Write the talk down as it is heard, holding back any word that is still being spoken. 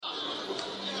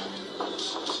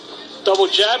Double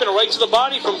jab and right to the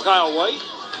body from Kyle White.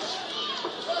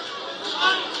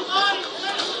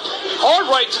 Hard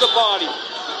right to the body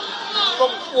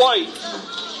from White.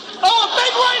 Oh, a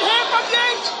big right hand from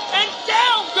Yates, and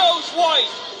down goes White.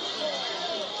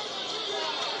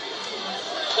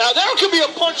 Now there could be a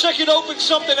punch that could open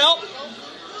something up.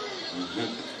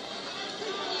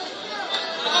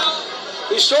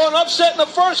 We saw an upset in the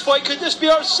first fight. Could this be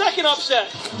our second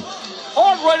upset?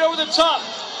 Hard right over the top.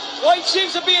 White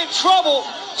seems to be in trouble.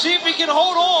 See if he can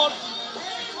hold on.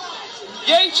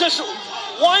 Yates just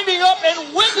winding up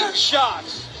and winning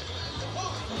shots.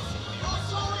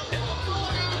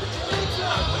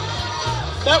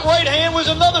 That right hand was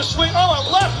another swing. Oh,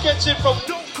 and left gets it from...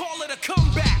 Don't call it a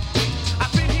comeback.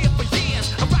 I've been here for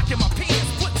years. I'm rocking my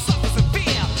pants, putting suckers in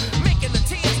fear. Making the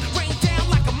tears rain down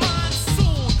like a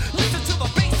monsoon. Listen to the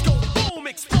bass go boom,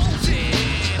 explosion.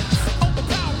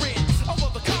 Overpowering, over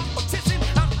the competition.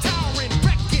 I'm towering,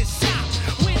 wrecking shop.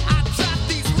 When I drop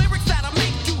these lyrics that'll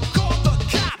make you call the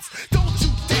cops. Don't you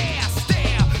dare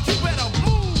stare. You better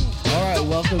move. All right,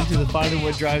 welcome to the Finding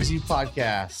What Drives You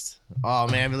podcast. Oh,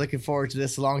 man, I've been looking forward to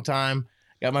this a long time.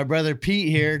 Got my brother Pete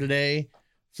here today,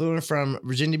 flew in from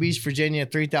Virginia Beach, Virginia,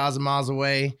 3,000 miles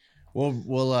away.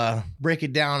 We'll break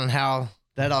it down on how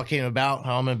that all came about,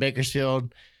 how I'm in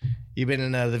Bakersfield. You've been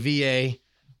in the VA.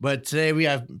 But today we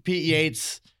have Pete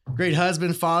Yates, great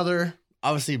husband, father,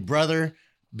 obviously brother,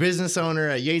 business owner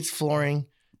at Yates Flooring,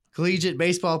 collegiate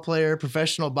baseball player,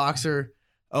 professional boxer,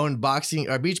 owned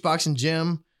beach boxing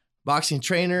gym, boxing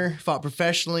trainer, fought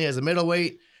professionally as a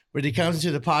middleweight. But he comes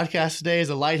into the podcast today as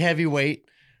a light heavyweight.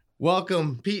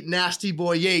 Welcome, Pete Nasty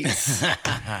Boy Yates,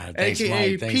 Thanks,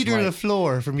 a.k.a. Mike. Peter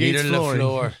LaFleur from Yates Peter Flooring.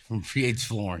 LaFleur from Yates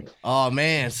Flooring. Oh,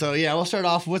 man. So, yeah, we'll start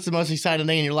off. What's the most exciting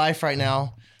thing in your life right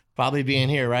now? Probably being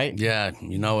here, right? Yeah,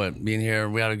 you know it. Being here,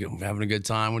 we're having a good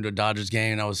time. Went to a Dodgers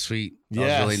game. That was sweet. That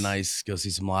was really nice. Go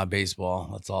see some live baseball.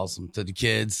 That's awesome. To the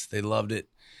kids, they loved it.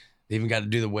 They even got to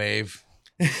do the wave.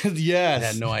 Yes. I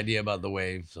had no idea about the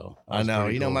wave, so I know.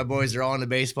 You know, my boys are all into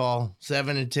baseball,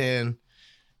 7 and 10.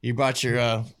 You brought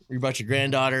your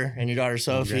granddaughter and your daughter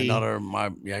Sophie. I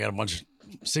got a bunch of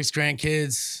 6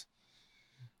 grandkids,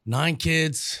 9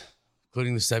 kids,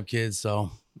 including the stepkids.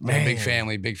 So Man. big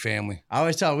family. I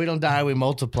always tell we don't die, we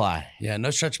multiply. Yeah,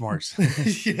 no stretch marks.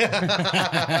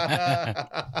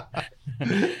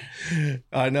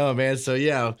 I know, man. So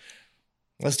yeah.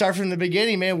 Let's start from the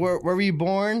beginning, man. Where were you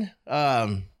born?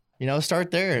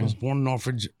 Start there. I was born in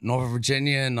Norfolk,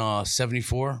 Virginia in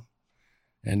 74.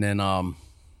 And then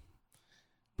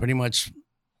pretty much,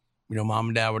 mom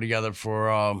and dad were together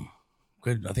for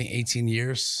good, I think 18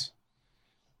 years.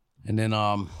 And then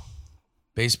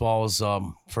baseball was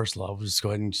first love. We'll just go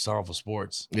ahead and start off with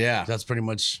sports. Yeah. That's pretty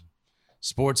much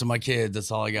sports and my kids.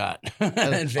 That's all I got. And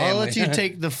family. I'll let you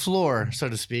take the floor, so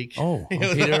to speak. Oh,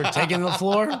 Peter taking the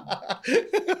floor?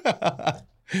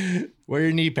 Wear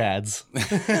your knee pads.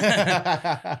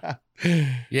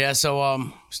 Yeah,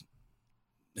 so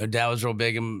dad was real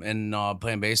big in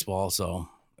playing baseball, so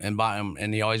and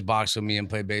he always boxed with me and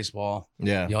played baseball.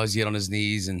 Yeah. He always get on his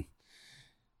knees and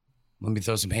let me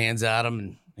throw some hands at him,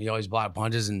 and he always blocked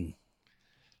punches and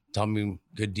taught me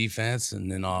good defense,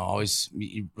 and then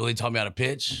he really taught me how to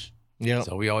pitch. Yeah.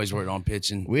 So we always worked on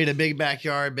pitching. We had a big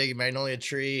backyard, big magnolia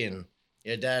tree, and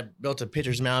dad built a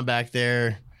pitcher's mound back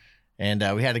there, and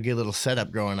we had a good little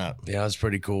setup growing up. Yeah, it was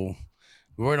pretty cool.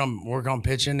 We worked on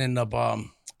pitching, ended up,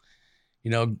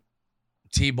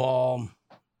 T-ball,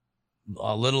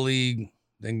 Little League,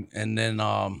 and then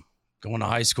going to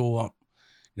high school.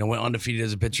 Went undefeated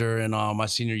as a pitcher in my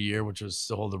senior year, which was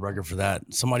to hold the record for that.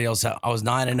 Somebody else, I was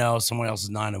 9-0. Someone else is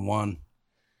 9-1.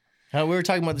 We were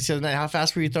talking about this the other night. How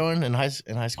fast were you throwing in high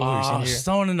school? I was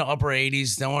throwing in the upper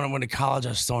 80s. Then when I went to college, I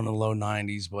was throwing in the low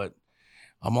 90s. But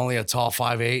I'm only a tall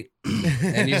 5'8",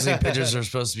 and usually pitchers are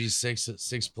supposed to be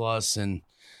 6+. And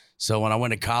so when I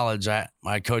went to college,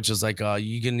 my coach was like,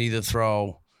 "You can either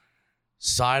throw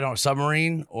side or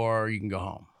submarine, or you can go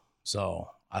home." So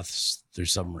I threw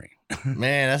submarine.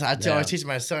 Man, I always teach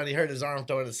my son. He hurt his arm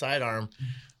throwing the sidearm.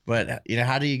 But,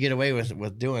 how do you get away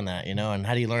with doing that, and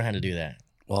how do you learn how to do that?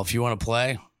 Well, if you want to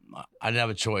play, I didn't have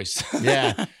a choice.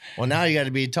 Yeah. Well, now you got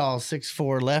to be tall,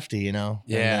 6'4" lefty,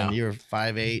 Yeah. And you were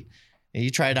 5'8", and you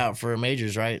tried out for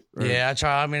majors, right? Yeah, I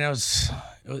tried. I mean,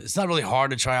 it's not really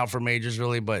hard to try out for majors,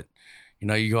 really, but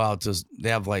you go out they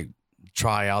have like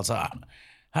tryouts. I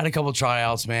had a couple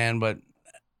tryouts, man, but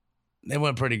they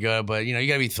went pretty good. But you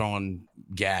got to be throwing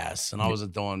gas, and I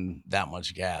wasn't throwing that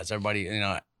much gas. Everybody,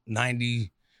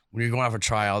 90. When you're going out for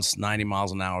tryouts, 90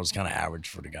 miles an hour is kind of average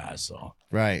for the guys. So,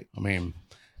 right. I mean,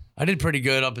 I did pretty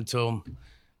good up until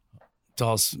I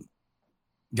was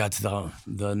got to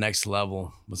the next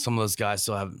level. But some of those guys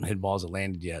still haven't hit balls that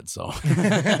landed yet. So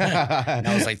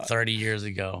that was like 30 years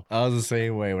ago. I was the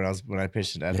same way when I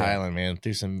pitched at Highland, man.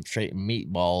 Threw some straight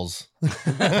meatballs.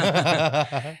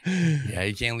 Yeah,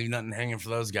 you can't leave nothing hanging for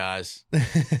those guys.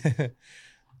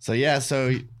 So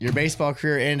your baseball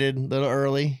career ended a little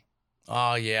early.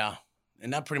 Oh, yeah.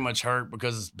 And that pretty much hurt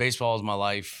because baseball is my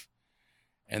life.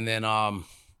 And then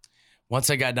once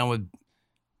I got done with,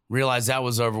 realized that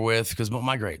was over with because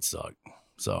my grades sucked.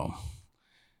 So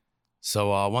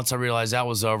once I realized that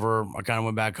was over, I kind of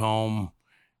went back home.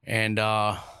 And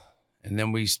then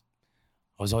I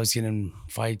was always getting in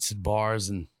fights at bars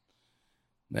and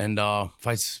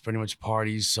fights, pretty much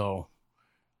parties. So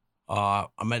I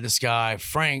met this guy,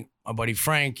 Frank, my buddy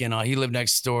Frank, and he lived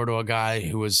next door to a guy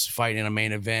who was fighting in a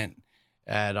main event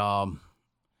at a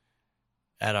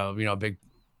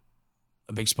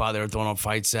big spot they were throwing on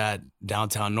fights at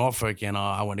downtown Norfolk, and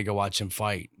I went to go watch him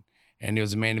fight. And it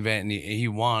was a main event, and he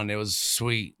won. It was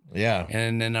sweet. Yeah.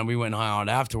 And then we went and hung out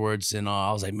afterwards, and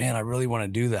I was like, man, I really want to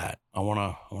do that. I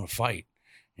want to fight.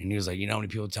 And he was like, you know how many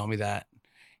people tell me that?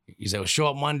 He's like, well, show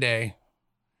up Monday,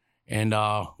 and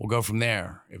we'll go from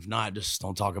there. If not, just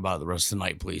don't talk about it the rest of the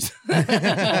night, please.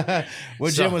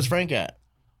 What gym was Frank at?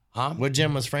 Huh? What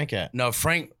gym was Frank at? No,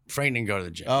 Frank didn't go to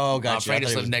the gym. Oh, gotcha. Frank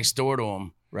just lived next door to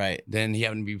him. Right. Then he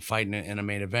happened to be fighting in a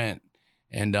main event.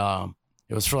 And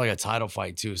it was for like a title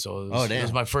fight too. So it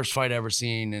was my first fight I ever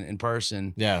seen in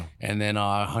person. Yeah. And then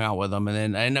I hung out with him. And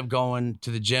then I ended up going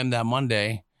to the gym that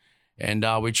Monday. And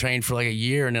we trained for like a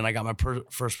year. And then I got my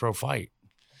first pro fight.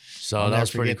 So that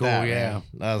was pretty cool. That, yeah. Man.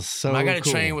 That was so cool. I got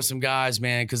to train with some guys,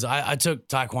 man, because I took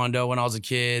Taekwondo when I was a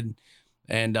kid.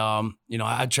 And,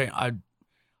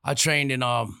 I trained in,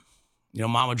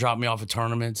 Mama dropped me off at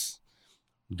tournaments.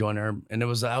 Going there, and that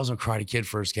was when Karate Kid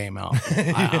first came out.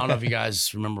 I don't know if you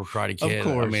guys remember Karate Kid. Of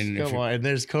course, I mean, come on. And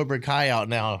there's Cobra Kai out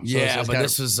now. So yeah, but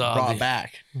this was brought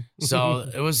back. So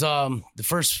it was the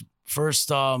first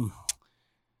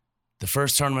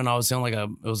tournament I was in. It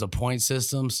was a point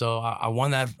system. So I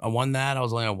won that. I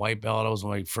was only a white belt. I was on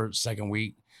my second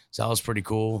week, so that was pretty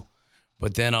cool.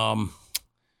 But then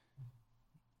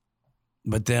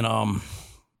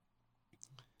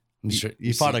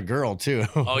You fought a girl too.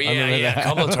 Oh yeah, a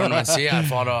couple of tournaments. Yeah, I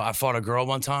fought a girl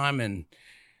one time, and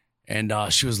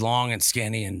she was long and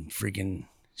skinny and freaking.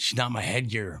 She's not my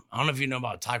headgear. I don't know if you know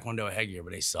about Taekwondo headgear,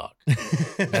 but they suck.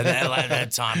 at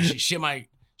that time, she had my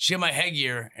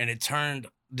headgear, and it turned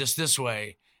just this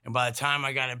way. And by the time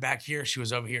I got it back here, she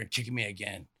was over here kicking me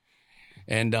again.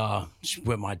 And she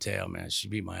whipped my tail, man. She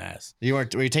beat my ass. Were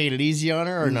you taking it easy on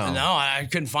her or no? No, I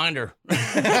couldn't find her.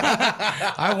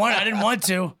 I didn't want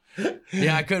to.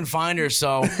 Yeah, I couldn't find her,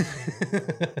 so I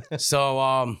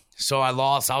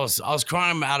lost. I was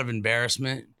crying out of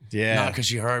embarrassment. Yeah, not because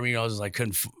she hurt me. I was just like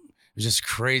couldn't. It was just the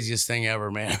craziest thing ever,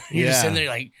 man. You're just sitting there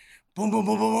like boom, boom,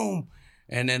 boom, boom, boom,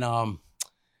 and then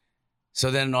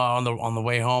so then on the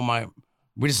way home,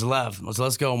 we just left.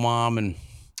 Let's go, Mom, and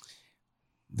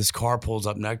this car pulls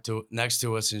up next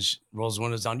to us and she rolls the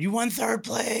windows down. You won third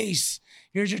place.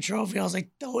 Here's your trophy. I was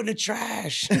like, throw it in the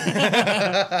trash.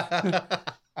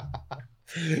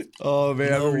 Oh man,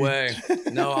 no way.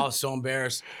 No, I was so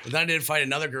embarrassed. But then I did fight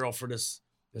another girl for this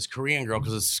Korean girl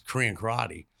because it's Korean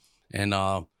karate, and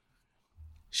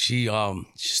she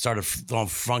started throwing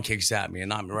front kicks at me and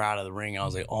knocked me right out of the ring. I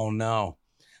was like, oh no.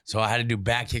 So I had to do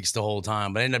back kicks the whole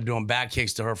time, but I ended up doing back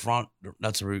kicks to her front.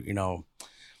 That's the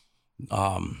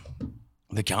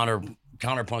counter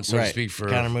punch, so to speak, for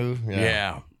counter move.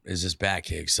 Yeah. Is just back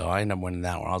kick. So I ended up winning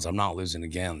that one. I was I'm not losing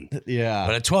again. Yeah.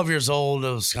 But at 12 years old,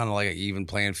 it was kind of like an even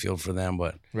playing field for them,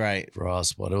 but for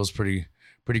us. But it was pretty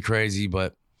crazy.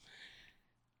 But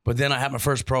then I had my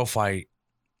first pro fight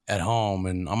at home,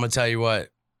 and I'm gonna tell you what,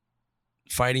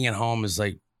 fighting at home is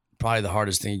like probably the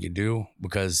hardest thing you can do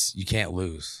because you can't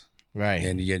lose. Right.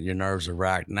 And your nerves are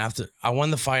racked. And after I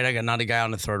won the fight, I got another guy on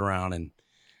the third round, and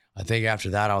I think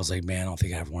after that, I was like, man, I don't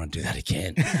think I ever want to do that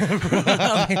again.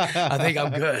 I think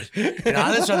I'm good. And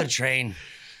I just started to train.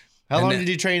 How long did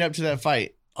you train up to that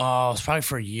fight? It was probably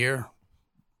for a year.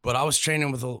 But I was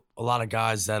training with a lot of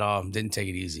guys that didn't take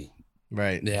it easy.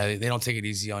 Right. Yeah, they don't take it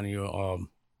easy on you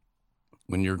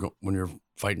when you're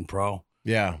fighting pro.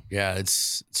 Yeah. Yeah,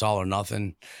 it's all or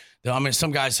nothing. I mean,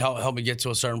 some guys help me get to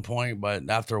a certain point, but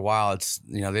after a while, it's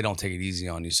they don't take it easy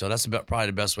on you. So that's probably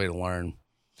the best way to learn.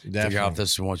 Definitely. Figure out if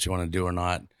this is what you want to do or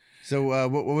not. So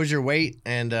what was your weight?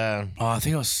 And I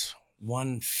think it was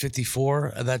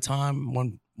 154 at that time.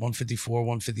 154,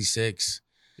 156.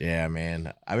 Yeah,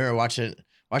 man. I remember watching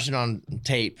on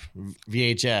tape,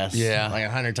 VHS, like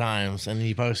 100 times, and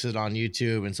he posted it on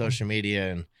YouTube and social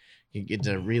media, and you get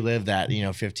to relive that,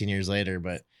 15 years later.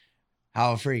 But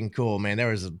how freaking cool, man. There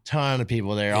was a ton of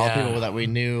people there, all people that we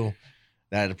knew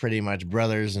that are pretty much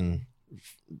brothers and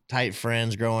tight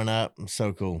friends growing up.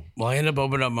 So cool. Well, I ended up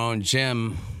opening up my own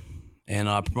gym, and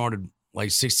I promoted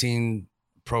like 16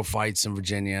 pro fights in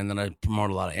Virginia, and then I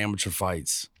promoted a lot of amateur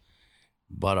fights.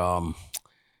 But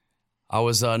I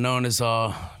was known as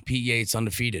Pete Yates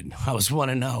Undefeated. I was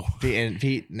 1-0.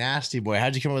 Pete, Nasty Boy.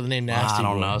 How'd you come up with the name Nasty Boy?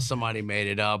 I don't know. Somebody made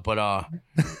it up. But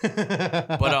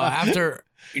after,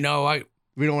 we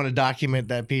don't want to document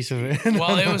that piece of it.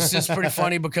 Well, it was just pretty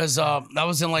funny because that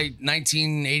was in like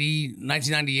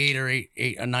 1998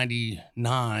 or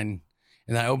 99. And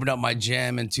then I opened up my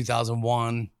gym in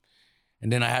 2001.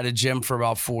 And then I had a gym for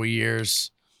about 4 years.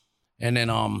 And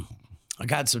then I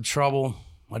got in some trouble.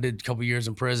 I did a couple years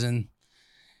in prison.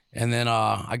 And then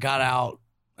I got out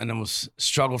and then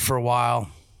struggled for a while.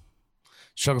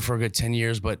 Struggled for a good 10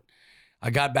 years. But I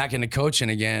got back into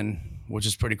coaching again, which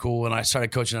is pretty cool. And I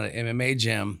started coaching at an MMA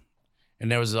gym.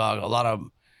 And there was a lot of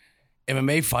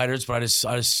MMA fighters, but I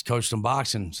just coached them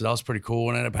boxing. So that was pretty cool.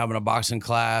 And I ended up having a boxing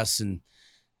class and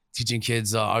teaching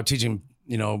kids, teaching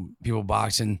people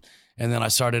boxing. And then I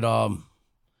started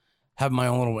having my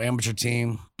own little amateur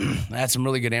team. I had some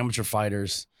really good amateur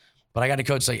fighters, but I got to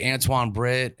coach like Antoine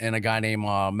Britt and a guy named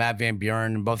Matt Van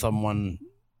Buren, and both of them won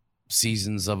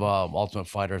seasons of Ultimate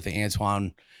Fighter. I think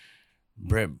Antoine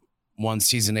Britt won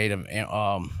season 8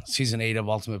 of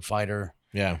Ultimate Fighter.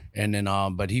 Yeah, and then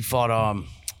but he fought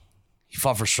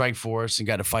for Strike Force and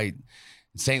got to fight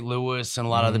in St. Louis and a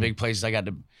lot of the big places. I got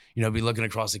to be looking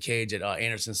across the cage at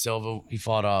Anderson Silva. He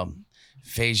fought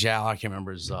Fei Zhao. I can't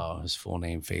remember his full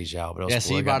name, Fei Zhao. But it was cool.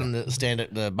 So you brought him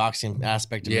the boxing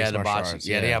aspect of mixed martial arts.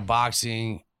 Yeah, they have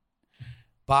boxing,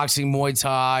 Muay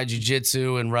Thai,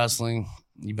 Jiu-Jitsu, and wrestling.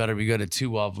 You better be good at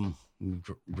 2 of them.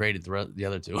 Great at the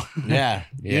other 2. Yeah.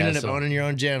 You ended up owning your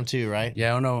own gym too, right?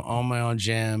 Yeah, I own my own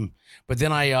gym. But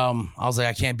then I was like,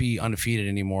 I can't be undefeated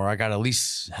anymore. I got to at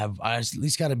least have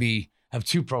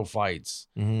 2 pro fights.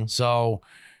 Mm-hmm. So,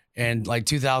 in like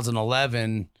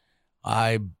 2011,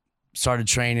 I started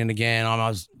training again. I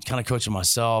was kind of coaching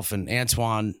myself, and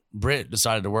Antoine Britt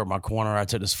decided to work my corner. I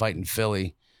took this fight in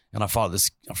Philly, and I fought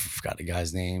I forgot the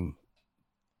guy's name.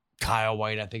 Kyle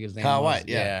White, I think his name was. Kyle White,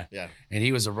 yeah. And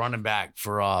he was a running back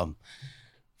for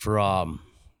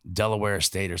Delaware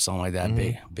State or something like that.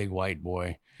 Big white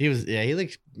boy. He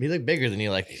looked bigger than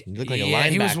you. He looked like a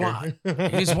linebacker.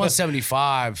 He was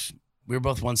 175. We were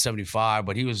both 175,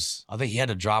 but I think he had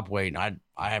to drop weight, and I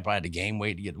probably had to gain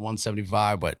weight to get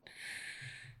 175, but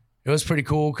it was pretty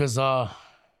cool because I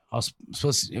was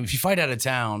supposed to, if you fight out of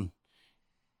town,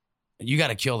 you got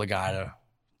to kill the guy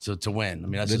to win. I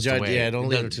mean, that's the just judge. The way. Yeah, don't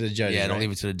leave it to the judges. Yeah, don't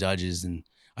leave it to the judges. And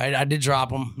I did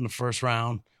drop him in the first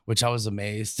round, which I was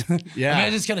amazed. Yeah, I mean,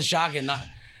 it's just kind of shocking. Not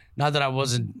that I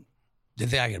didn't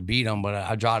think I could beat him, but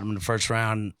I dropped him in the first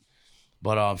round.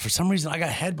 But for some reason, I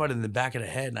got headbutted in the back of the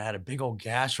head, and I had a big old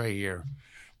gash right here.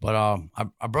 But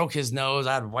I broke his nose.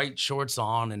 I had white shorts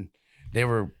on, and they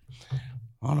were,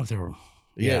 I don't know if they were.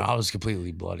 Yeah, I was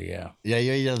completely bloody. Yeah. Yeah,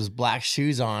 you had those black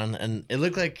shoes on, and it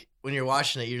looked like when you're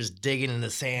washing it, you're just digging in the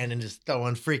sand and just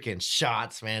throwing freaking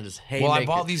shots, man. Just I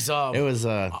bought these. It was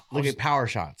at power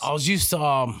shots. I was used to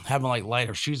having like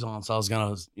lighter shoes on, so I was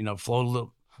gonna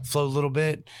float a little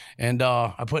bit, and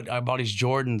I bought these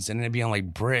Jordans, and it'd be on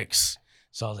like bricks.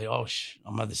 So I was like, oh,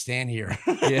 I'm about to stand here.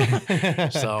 Yeah.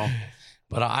 So,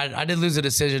 but I did lose a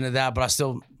decision to that, but I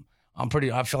feel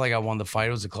like I won the fight.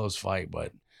 It was a close fight,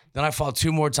 but then I fought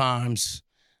 2 more times.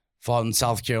 Fought in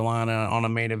South Carolina on a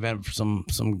main event for some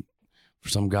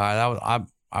guy.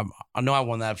 I know I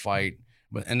won that fight,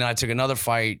 and then I took another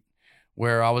fight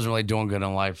where I wasn't really doing good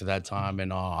in life at that time,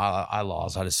 and I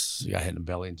lost. I just got hit in the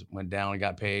belly and went down and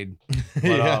got paid.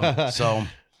 But, so.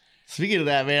 Speaking of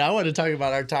that, man, I want to talk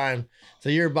about our time. So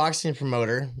you're a boxing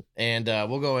promoter, and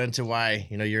we'll go into why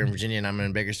you're in Virginia and I'm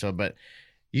in Bakersfield. But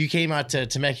you came out to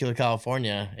Temecula,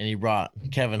 California, and you brought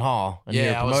Kevin Hall, and you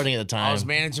were promoting at the time. I was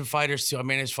managing fighters too. I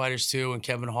managed fighters too, and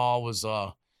Kevin Hall was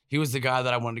he was the guy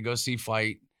that I wanted to go see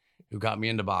fight, who got me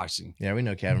into boxing. Yeah, we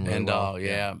know Kevin really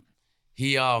well.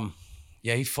 He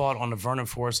fought on the Vernon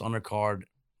Forrest undercard.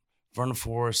 Vernon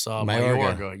Forrest,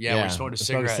 Mayorga. Yeah, we smoked a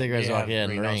cigarette. In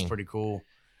the ring. That was pretty cool.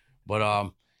 But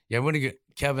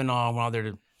Kevin went out there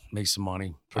to make some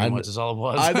money. Pretty much is all it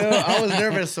was. I know. I was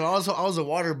nervous. So I was a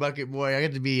water bucket boy. I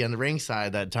got to be on the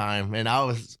ringside that time, and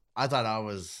I thought I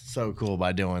was so cool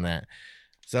by doing that.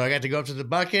 So I got to go up to the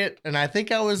bucket, and I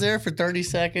think I was there for 30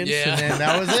 seconds, and then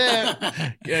that was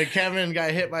it. Kevin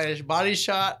got hit by his body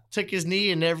shot, took his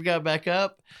knee, and never got back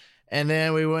up. And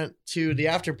then we went to the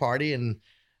after party, and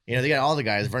You know, they got all the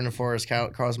guys. Vernon Forrest,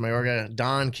 Carlos Mayorga,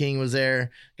 Don King was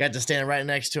there. Got to stand right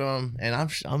next to him, and I'm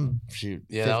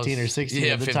 15 or 16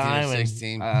 at the 15 time. or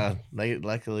 16. And, they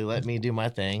luckily let me do my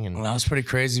thing. And Well, that was pretty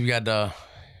crazy. We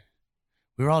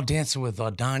were all dancing with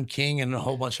Don King and a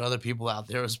whole bunch of other people out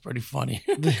there. It was pretty funny.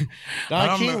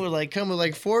 Don King would like come with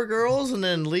like 4 girls and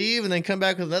then leave and then come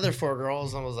back with another 4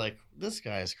 girls. And I was like, this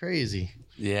guy is crazy.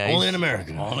 Yeah, Only in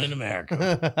America. Only in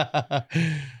America.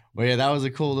 Well, yeah, that was a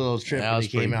cool little trip when he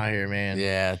came out here, man.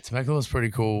 Yeah, Temecula was pretty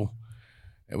cool.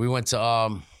 And we went to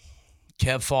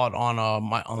Kev fought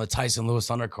on the Tyson Lewis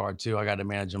undercard too. I got to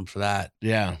manage him for that.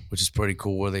 Yeah, which is pretty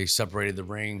cool. Where they separated the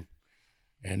ring,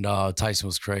 and Tyson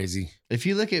was crazy. If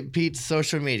you look at Pete's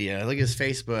social media, look at his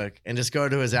Facebook, and just go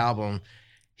to his album,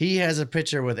 he has a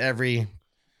picture with every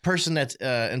person that's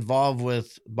involved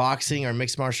with boxing or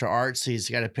mixed martial arts. He's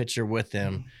got a picture with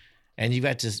them. And you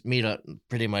got to meet up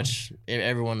pretty much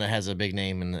everyone that has a big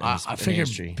name in the I figured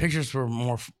industry. Pictures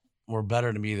were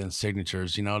better to me than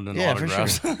signatures, than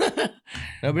autographs. For sure.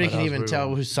 Nobody can even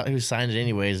tell who signed it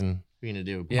anyways and who you gonna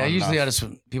do. Yeah, usually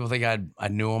people think I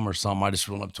knew him or something. I just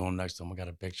went up to him next to him. I got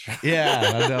a picture.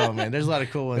 Yeah, I know, man. There's a lot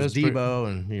of cool ones. Debo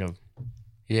and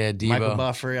yeah, Debo. Michael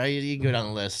Buffer. You can go down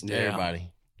the list. Yeah. Everybody.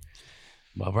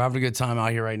 But we're having a good time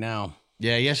out here right now.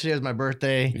 Yeah, yesterday was my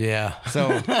birthday. Yeah. So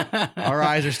our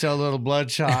eyes are still a little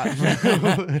bloodshot.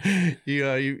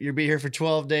 You'll be here for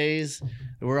 12 days.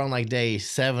 We're on like day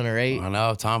 7 or 8. I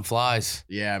know, time flies.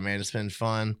 Yeah, man, it's been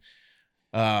fun.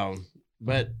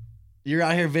 But you're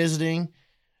out here visiting.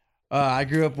 I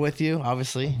grew up with you,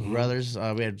 obviously, brothers.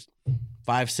 We had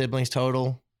 5 siblings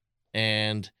total.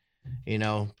 And,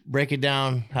 break it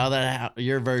down how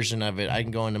your version of it. I can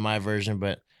go into my version,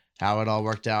 but how it all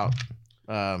worked out.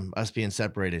 Us being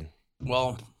separated.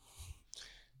 Well,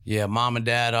 yeah, mom and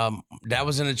dad. Dad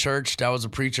was in the church. Dad was a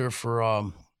preacher for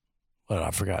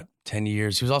I forgot, 10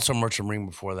 years. He was also a merchant marine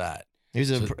before that. He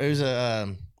was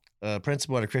a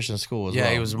principal at a Christian school as well.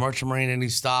 Yeah, he was a merchant marine, and he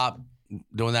stopped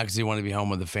doing that because he wanted to be home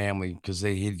with the family because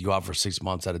he'd go out for 6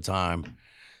 months at a time.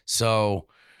 So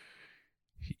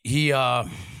he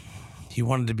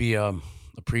wanted to be a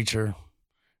preacher.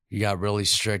 He got really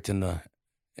strict in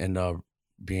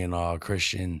being a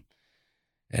Christian,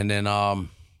 and then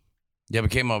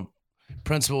became a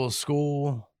principal of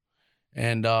school,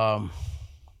 and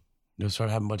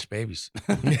started having a bunch of babies.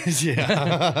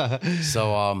 Yeah.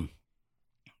 So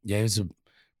he was a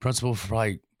principal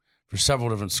for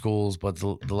several different schools, but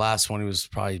the last one he was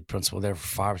probably principal there for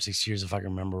 5 or 6 years if I can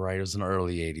remember right. It was in the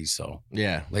early 80s, so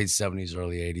yeah, late 70s,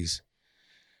 early 80s.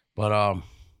 But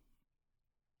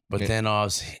then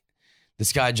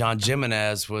this guy John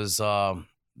Jimenez was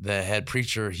the head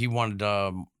preacher. He was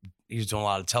doing a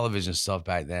lot of television stuff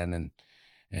back then,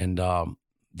 and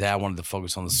Dad wanted to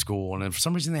focus on the school, and then for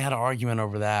some reason they had an argument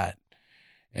over that,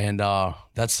 and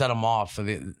that set him off.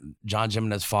 John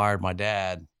Jimenez fired my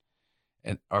dad,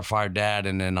 and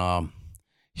then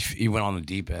he went on the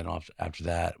deep end after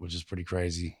that, which is pretty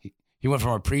crazy. He went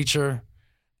from a preacher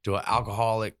to an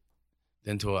alcoholic,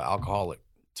 then to a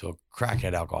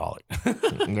crackhead alcoholic.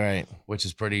 Right. Which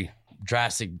is pretty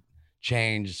drastic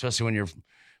change, especially when you're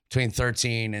between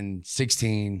 13 and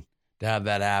 16 to have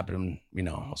that happen.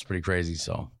 It's pretty crazy.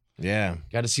 So yeah,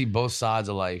 got to see both sides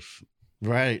of life.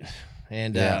 Right.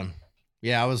 And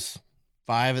I was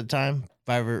 5 at the time.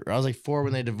 I was like 4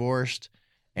 when they divorced.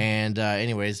 And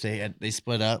anyways, they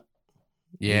split up.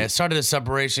 Yeah, it started a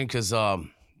separation because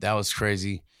that was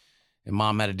crazy, and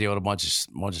Mom had to deal with a bunch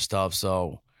of stuff.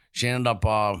 So she ended up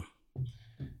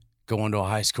going to a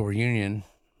high school reunion,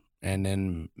 and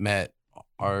then met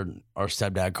our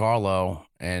stepdad Carlo,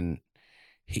 and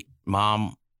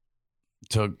Mom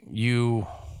took you,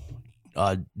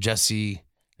 Jesse,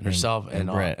 and herself,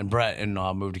 and Brett, and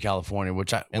moved to California,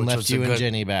 which left you and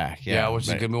Jenny back. Yeah, which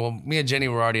is good. Well, me and Jenny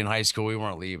were already in high school. We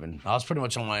weren't leaving. I was pretty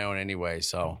much on my own anyway,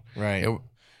 so right.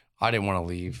 I didn't want to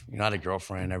leave. I had a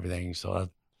girlfriend and everything,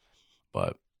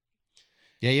 but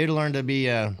yeah, you had to learn to be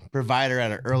a provider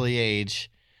at an early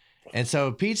age. And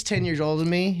so Pete's 10 years older than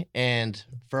me, and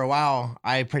for a while,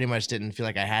 I pretty much didn't feel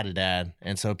like I had a dad,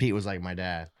 and so Pete was like my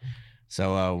dad.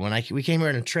 So when we came here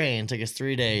in a train, it took us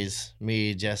 3 days,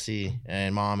 me, Jesse,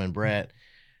 and Mom and Brett,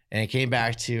 and it came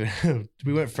back to,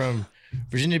 we went from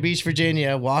Virginia Beach,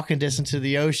 Virginia, walking distance to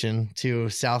the ocean, to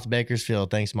South Bakersfield.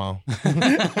 Thanks, Mom.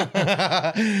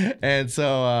 And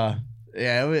so,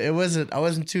 I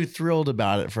wasn't too thrilled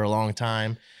about it for a long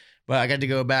time. But I got to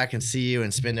go back and see you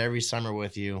and spend every summer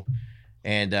with you.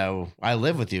 And I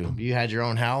lived with you. You had your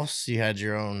own house. You had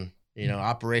your own,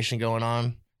 operation going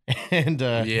on. And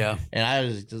and I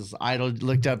was just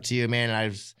looked up to you, man. And I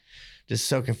was just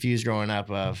so confused growing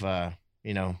up of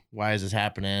why is this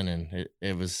happening? And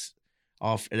it was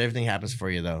everything happens for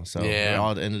you though. So Yeah. it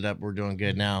all ended up, we're doing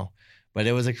good now, but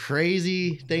it was a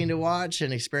crazy thing to watch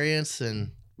and experience.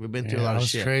 And we've been through a lot of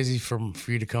shit. It was crazy for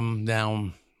you to come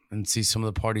down and see some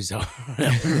of the parties that we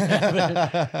were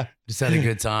having. Just had a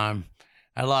good time.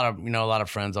 I had a lot of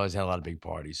friends, always had a lot of big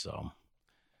parties. So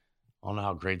I don't know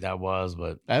how great that was,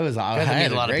 but That was I got to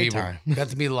had meet a lot of great people. time. Got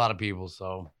to meet a lot of people.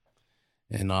 So,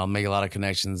 and make a lot of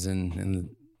connections in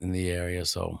the area.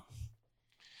 So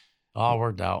it all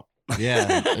worked out.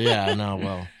 Yeah, no,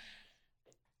 well,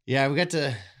 yeah, we got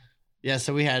to,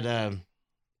 so we had,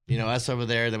 us over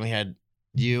there, then we had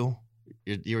you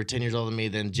were 10 years older than me,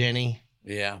 then Jenny,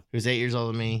 Yeah. who's 8 years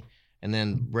older than me, and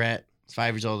then Brett,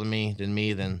 5 years older than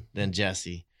me, then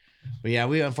Jesse. But yeah,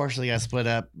 we unfortunately got split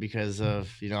up because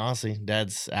of, honestly,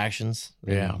 Dad's actions.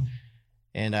 Yeah.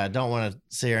 And I don't want to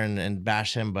sit here and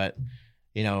bash him, but,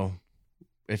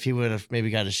 if he would have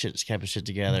maybe kept his shit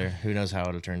together, who knows how it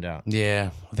would have turned out.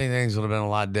 Yeah. I think things would have been a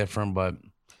lot different, but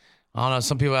I don't know.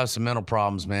 Some people have some mental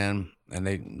problems, man, and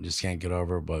they just can't get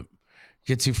over it. But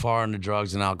get too far into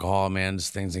drugs and alcohol, man,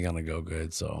 just things ain't going to go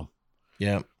good. So,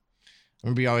 yeah. I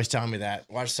remember you always telling me that.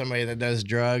 Watch somebody that does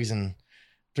drugs and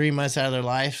 3 months out of their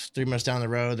life, 3 months down the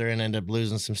road, they're going to end up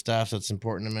losing some stuff that's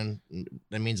important to them, and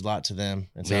that means a lot to them.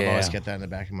 And so I've always got that in the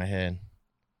back of my head.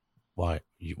 Why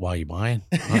are you buying?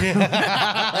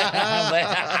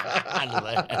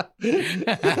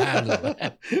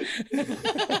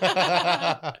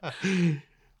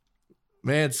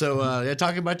 Man, so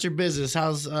talking about your business,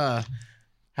 how's long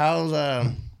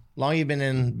you been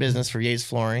in business for Yates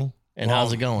Flooring, and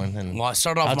how's it going? And I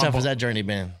started off. how tough has that journey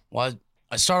been? Well,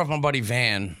 I started off my buddy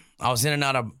Van. I was in and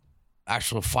out of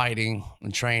actual fighting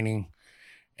and training,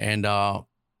 and I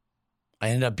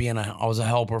ended up I was a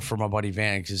helper for my buddy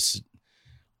Van because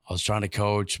I was trying to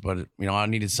coach, but I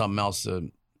needed something else to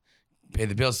pay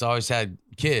the bills. So I always had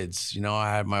kids.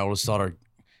 I had my oldest daughter,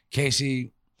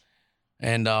 Casey,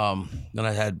 and then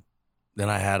I had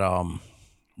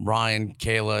Ryan,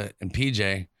 Kayla, and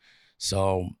PJ.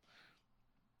 So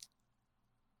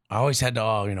I always had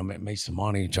to make some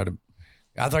money.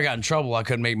 After I got in trouble, I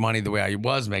couldn't make money the way I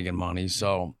was making money.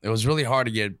 So it was really hard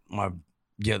to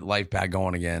get life back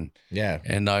going again. Yeah.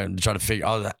 And try to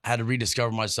I had to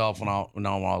rediscover myself when I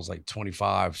was like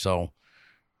 25. So,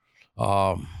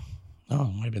 it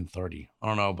might have been 30. I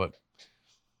don't know. But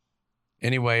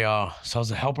anyway, so I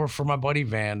was a helper for my buddy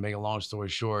Van, make a long story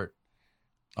short.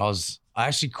 I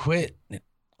actually quit.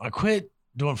 I quit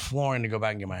doing flooring to go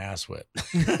back and get my ass whipped.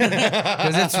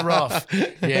 Because it's rough.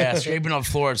 Yeah, scraping on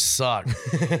floors suck.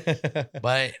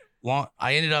 But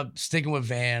I ended up sticking with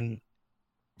Van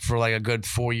for like a good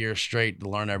 4 years straight to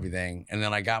learn everything. And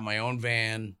then I got my own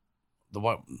van.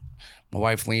 My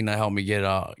wife Lena helped me get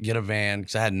a van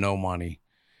because I had no money.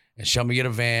 And she helped me get a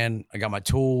van. I got my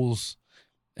tools.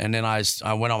 And then I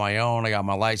went on my own. I got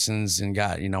my license and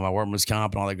got, my workman's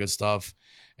comp and all that good stuff.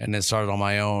 And then started on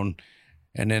my own.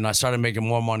 And then I started making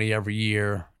more money every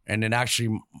year. And then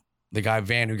actually the guy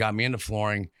Van who got me into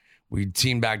flooring, we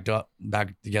teamed back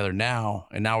together now.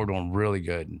 And now we're doing really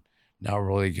good.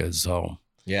 So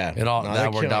yeah,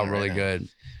 that worked out really good.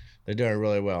 They're doing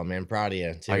really well, man. Proud of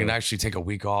you too. I can actually take a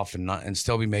week off and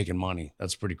still be making money.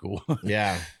 That's pretty cool.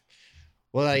 Yeah.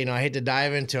 Well, I hate to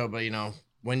dive into it, but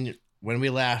when we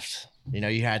left,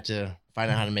 you had to find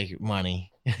out how to make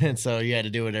money, and so you had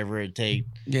to do whatever it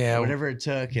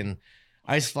took, and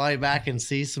I just fly back and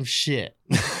see some shit,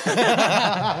 and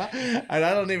I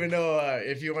don't even know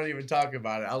if you want to even talk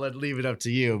about it. I'll leave it up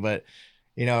to you, but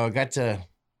I got to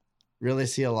really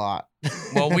see a lot.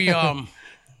 Well,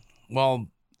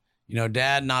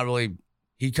 Dad not really.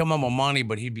 He'd come up with money,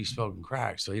 but he'd be smoking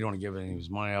crack, so he don't want to give any of his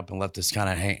money up and left us kind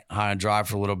of high and dry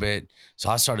for a little bit.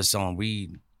 So I started selling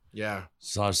weed. Yeah.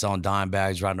 So I was selling dime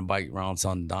bags, riding a bike around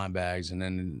selling dime bags, and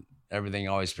then everything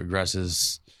always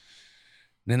progresses.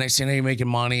 And then next thing you're making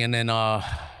money, and then I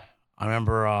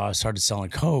remember I started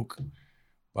selling coke,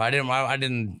 but I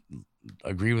didn't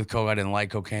agree with coke. I didn't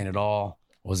like cocaine at all.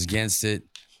 I was against it.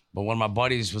 But one of my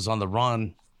buddies was on the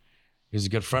run. He was a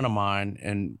good friend of mine,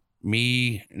 and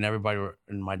me and everybody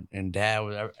and Dad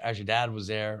was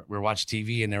there. We were watching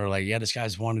TV, and they were like, "Yeah, this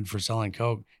guy's wanted for selling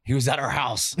coke." He was at our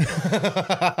house,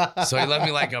 so he left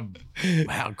me like a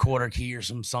quarter key or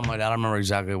something like that. I don't remember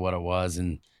exactly what it was,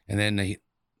 and then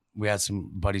we had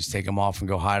some buddies take him off and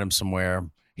go hide him somewhere.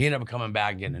 He ended up coming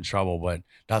back and getting in trouble, but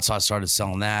that's how I started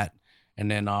selling that,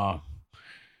 and then nothing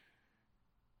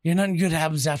good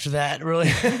happens after that, really.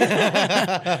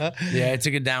 Yeah, it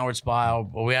took a downward spiral,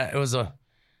 but it was a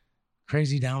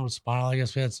crazy downward spiral. I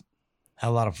guess we had a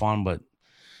lot of fun, but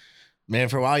man,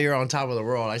 for a while you're on top of the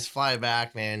world. I just fly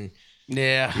back, man.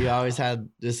 Yeah. You always had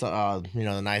this,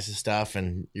 the nicest stuff,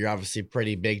 and you're obviously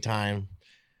pretty big time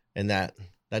in that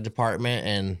department.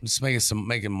 And Just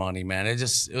making money, man. It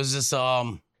was just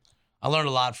I learned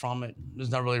a lot from it. There's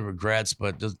not really regrets,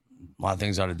 but there's a lot of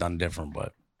things I'd have done different.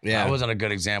 But yeah, I wasn't a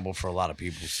good example for a lot of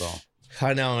people. So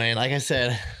I know, man. Like I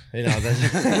said,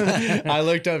 I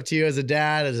looked up to you as a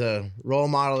dad, as a role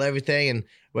model, everything.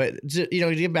 But to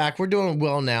get back, we're doing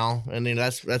well now, and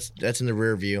that's in the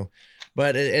rear view.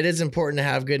 But it is important to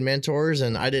have good mentors,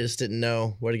 and I just didn't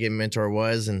know what a good mentor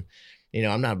was. And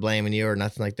I'm not blaming you or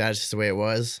nothing like that. It's just the way it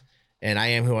was, and I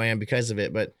am who I am because of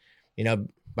it. But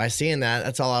by seeing that,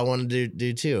 that's all I wanted to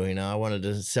do too. I wanted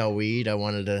to sell weed. I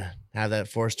wanted to have that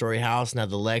 4-story house and have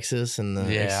the Lexus and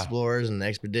the Explorers and the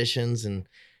Expeditions and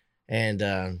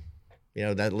that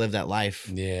live that life.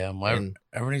 Yeah,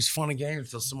 everything's fun and games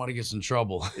until somebody gets in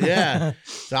trouble. Yeah.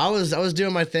 So I was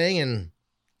doing my thing, and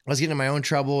I was getting in my own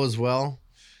trouble as well.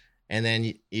 And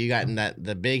then you got in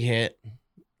the big hit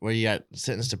where you got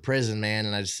sentenced to prison, man.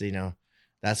 And I just,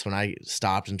 that's when I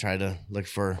stopped and tried to look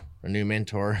for a new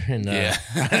mentor and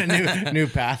a new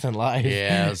path in life.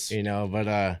 Yes.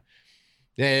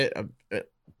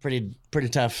 Pretty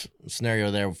tough scenario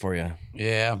there for you.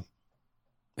 Yeah.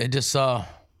 It just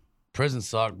prison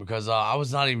sucked because I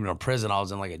was not even in a prison. I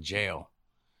was in like a jail.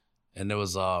 And there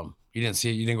was you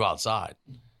didn't go outside.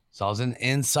 So I was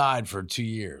inside for 2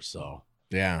 years. So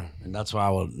yeah. And that's why I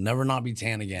will never not be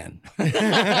tan again.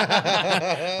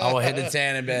 I will hit the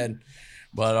tan in bed.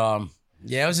 But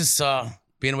it was just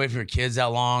being away from your kids that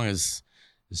long is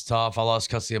tough. I lost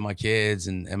custody of my kids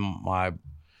and my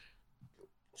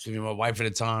wife at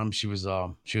the time, she was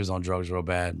on drugs real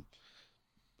bad.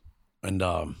 And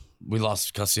we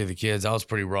lost custody of the kids. That was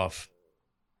pretty rough.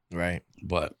 Right.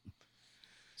 But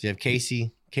so you have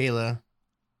Casey, Kayla,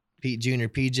 Pete Jr.,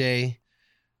 PJ,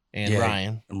 and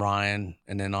Ryan.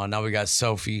 And then now we got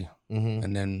Sophie. Mm-hmm.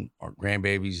 And then our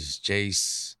grandbabies,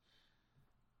 Jace.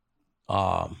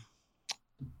 I'm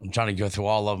trying to go through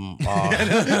all of them.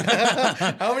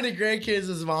 How many grandkids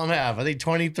does mom have? I think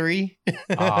 23.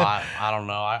 I don't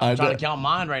know. I'm trying to count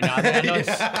mine right now.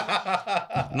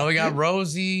 I know we got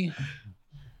Rosie,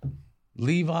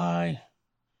 Levi,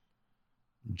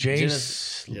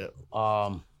 Jace,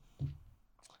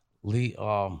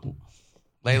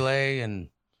 Lele, and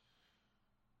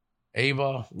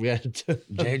Ava,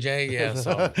 JJ, yeah.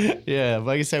 So yeah,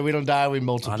 like I said, we don't die, we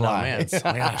multiply. I know,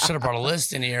 man. I should have brought a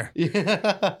list in here.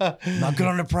 Yeah. Not good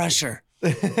under pressure.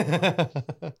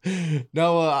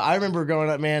 No, I remember growing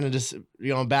up, man, and just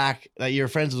back that you were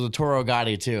friends with Toro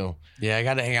Gotti too. Yeah, I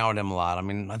got to hang out with him a lot. I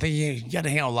mean, I think you got to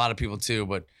hang out with a lot of people too,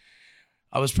 but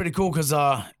I was pretty cool because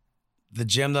the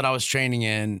gym that I was training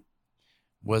in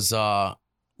was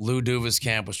Lou Duva's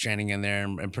camp was training in there,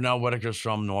 and Pernell Whitaker's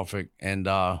from Norfolk, and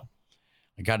I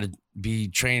got to be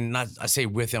trained. I say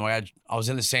with him. I was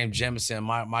in the same gym as him.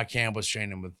 My camp was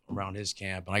training around his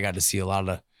camp, and I got to see a lot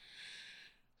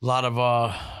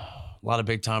of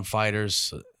big time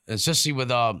fighters. Especially with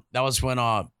that was when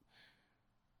Pernell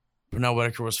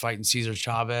Whitaker was fighting Cesar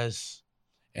Chavez,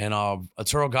 and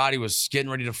Arturo Gatti was getting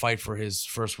ready to fight for his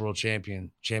first world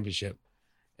championship,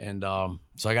 and so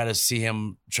I got to see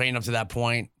him train up to that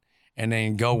point, and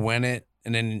then go win it.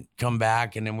 And then come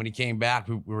back, and then when he came back,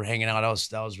 we were hanging out.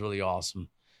 That was really awesome.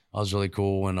 That was really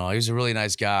cool, and he was a really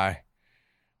nice guy.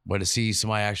 But to see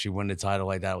somebody actually win the title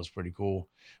like that was pretty cool.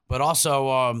 But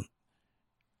also,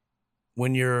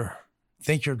 when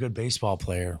think you're a good baseball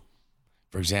player,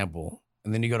 for example,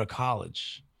 and then you go to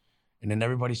college, and then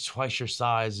everybody's twice your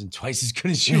size and twice as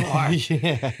good as you are.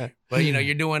 Yeah. But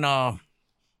you're doing.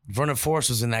 Vernon Forrest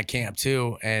was in that camp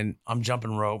too, and I'm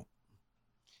jumping rope.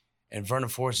 And Vernon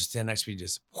Forrest is standing next to me,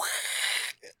 just,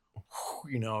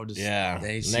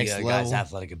 They see a guy's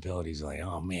athletic abilities, like,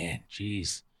 oh man,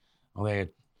 geez, I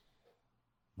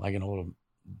can hold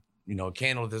a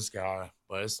candle with this guy.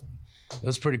 But it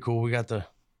was pretty cool. We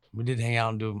did hang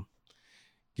out and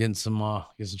get in some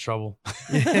trouble.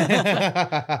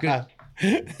 Good.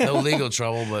 No legal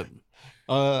trouble, but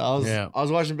I was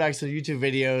watching back some YouTube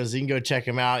videos. You can go check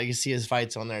him out. You can see his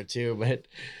fights on there too, but.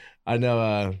 I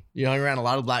know you hung around a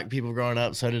lot of black people growing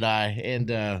up, so did I.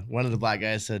 And one of the black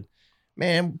guys said,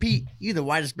 "Man, Pete, you the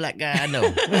whitest black guy I know."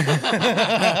 Yeah,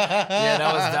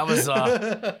 that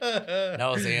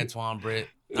was Antoine Britt.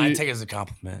 I take it as a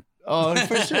compliment. Oh,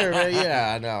 for sure, man.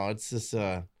 Yeah, I know. It's just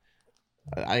I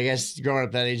guess growing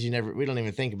up that age, we don't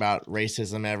even think about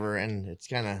racism ever, and it's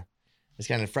kind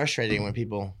of frustrating when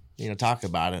people talk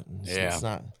about it. It's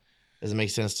not doesn't make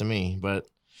sense to me, but.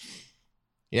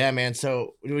 Yeah, man.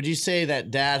 So would you say that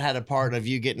Dad had a part of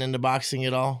you getting into boxing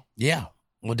at all? Yeah.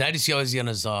 Well, Dad used to always get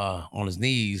on his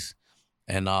knees,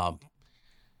 and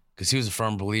because he was a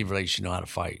firm believer that you should know how to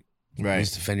fight. Right.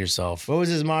 Just defend yourself. What was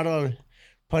his motto?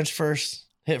 Punch first,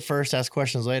 hit first, ask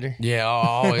questions later. Yeah,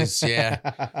 always. Yeah.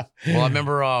 Well, I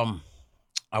remember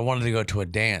I wanted to go to a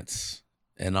dance,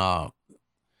 and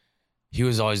he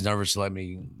was always nervous to let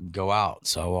me go out.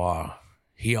 So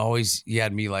he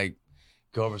had me like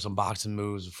go over some boxing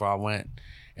moves before I went.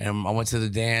 And I went to the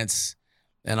dance,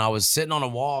 and I was sitting on a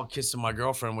wall kissing my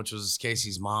girlfriend, which was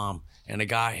Casey's mom. And a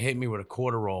guy hit me with a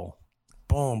quarter roll.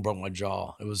 Boom, broke my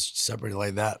jaw. It was separated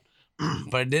like that.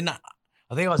 But it didn't.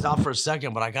 I think I was out for a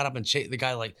second, but I got up and chased the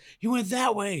guy like, you went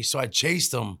that way. So I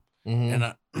chased him.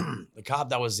 And the cop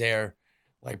that was there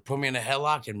like put me in a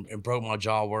headlock and broke my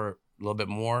jaw a little bit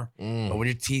more. But when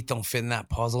your teeth don't fit in that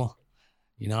puzzle,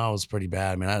 you know, it was pretty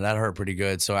bad, man. That hurt pretty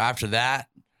good. So after that,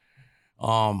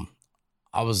 I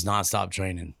was nonstop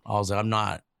training. I was like, I'm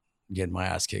not getting my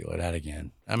ass kicked like that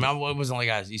again. I mean, it wasn't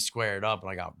like he squared up and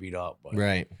I got beat up. But,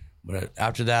 Right. But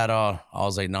after that, I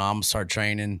was like, no, I'm going to start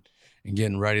training and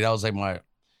getting ready. That was like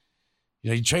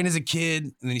you train as a kid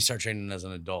and then you start training as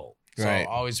an adult. So Right. I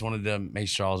always wanted to make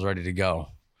sure I was ready to go.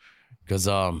 Because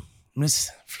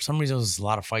for some reason, there was a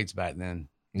lot of fights back then.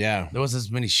 Yeah. There wasn't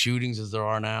as many shootings as there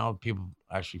are now. People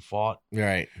actually fought.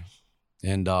 Right.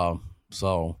 And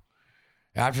so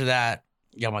after that,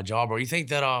 got my jaw broke. You think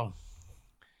that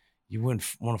you wouldn't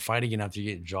want to fight again after you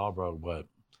get your jaw broke, but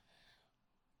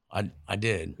I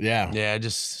did. Yeah. Yeah,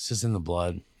 it's just in the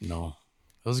blood, you know.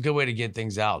 It was a good way to get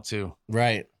things out too.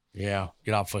 Right. Yeah,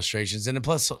 get out frustrations. And then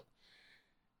plus,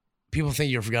 people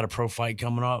think you've got a pro fight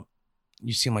coming up.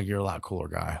 You seem like you're a lot cooler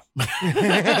guy.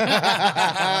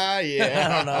 Yeah. I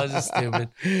don't know. It's just stupid.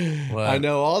 But, I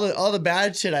know all the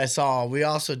bad shit I saw. We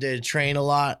also did train a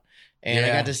lot, and I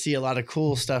Yeah. got to see a lot of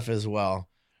cool stuff as well.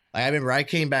 Like I remember I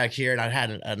came back here and I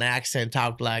had an accent,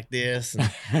 talked like this,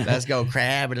 and let's go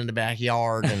crabbing in the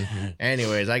backyard. And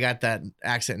anyways, I got that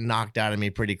accent knocked out of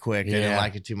me pretty quick. I didn't Yeah.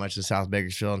 like it too much in South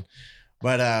Bakersfield.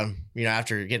 But you know,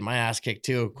 after getting my ass kicked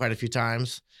too quite a few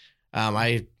times,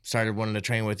 I started wanting to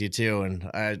train with you too, and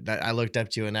I looked up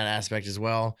to you in that aspect as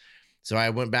well. So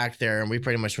I went back there, and we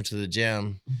pretty much went to the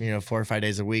gym, you know, 4 or 5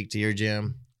 days a week to your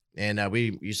gym, and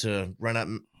we used to run up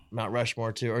Mount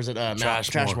Rushmore too, or is it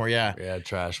Trashmore? Yeah, Yeah,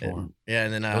 Trashmore. yeah,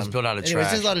 and then It was built out of anyways,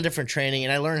 trash. there's a lot of different training,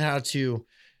 and I learned how to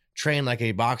train like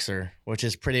a boxer, which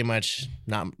is pretty much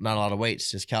not a lot of weights,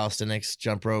 just calisthenics,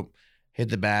 jump rope, hit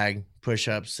the bag, push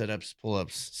ups, sit ups, pull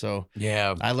ups. So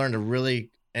Yeah. I learned to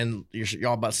really, and you're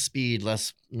all about speed,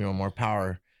 less, you know, more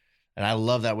power. And I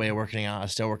love that way of working out. I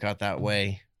still work out that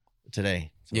way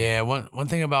today. So, Yeah, one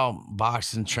thing about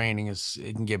boxing training is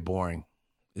it can get boring.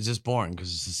 It's just boring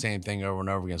because it's the same thing over and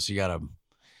over again. So you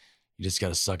just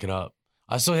gotta suck it up.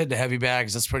 I still hit the heavy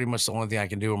bags. That's pretty much the only thing I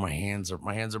can do. Where my hands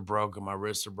are broken, my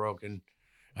wrists are broken.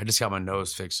 I just got my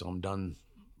nose fixed, so I'm done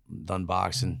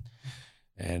boxing.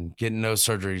 And getting nose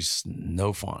surgery's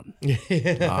no fun.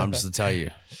 Just to tell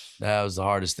you, that was the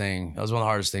hardest thing. That was one of the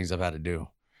hardest things I've had to do.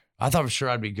 I thought for sure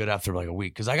I'd be good after like a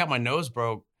week because I got my nose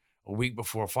broke a week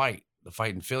before the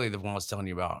fight in Philly, the one I was telling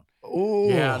you about. Ooh.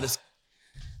 Yeah,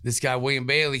 this guy William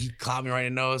Bailey, he caught me right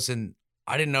in the nose, and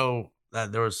I didn't know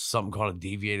that there was something called a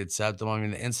deviated septum. I mean,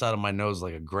 the inside of my nose is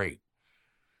like a grape.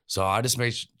 So I just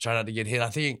try not to get hit. I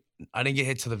think I didn't get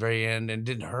hit to the very end, and it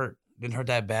didn't hurt. Didn't hurt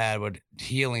that bad, but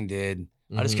healing did.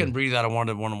 I just couldn't breathe out of one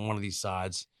of these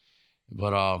sides.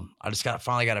 But I just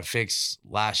finally got it fixed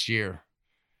last year.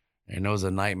 And it was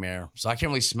a nightmare. So I can't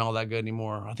really smell that good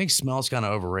anymore. I think smell's kind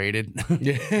of overrated.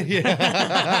 Yeah.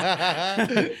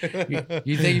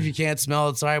 You think if you can't smell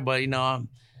it, it's all right. But, you know,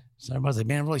 so everybody's like,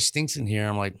 man, it really stinks in here.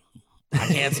 I'm like, I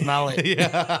can't smell it.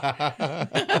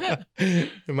 Yeah.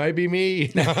 It might be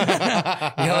me.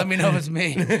 Yeah, let me know if it's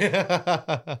me.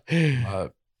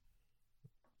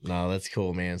 No, that's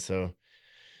cool, man. So,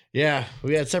 yeah,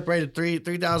 we had separated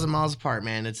 3,000 miles apart,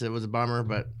 man. It was a bummer,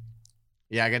 but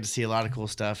yeah, I got to see a lot of cool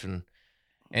stuff and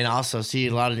also see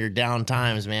a lot of your down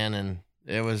times, man. And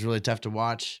it was really tough to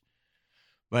watch,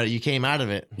 but you came out of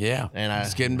it. Yeah, and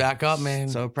just getting back up, man.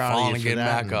 So proud Falling of you and for getting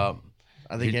that. back up.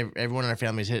 I think everyone in our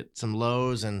family's hit some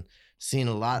lows and seen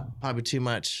a lot, probably too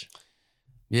much.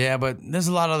 Yeah, but there's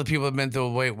a lot of other people that have been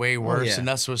through way worse, yeah. and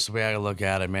that's just the way I look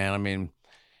at it, man. I mean,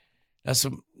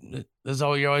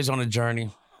 you're always on a journey,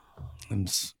 and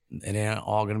it ain't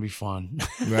all gonna be fun.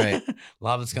 Right. A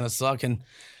lot of it's gonna suck, and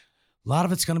a lot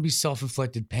of it's gonna be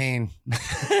self-inflicted pain.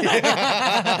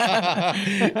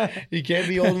 You can't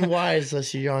be old and wise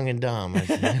unless you're young and dumb.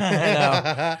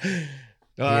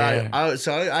 I know.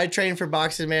 So I trained for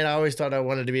boxing, man. I always thought I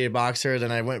wanted to be a boxer.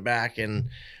 Then I went back and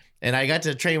I got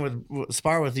to train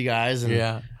spar with you guys. And,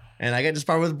 Yeah. And I got to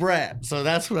spar with Brett. So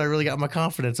that's when I really got my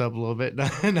confidence up a little bit.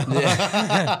 Brett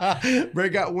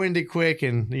got winded quick,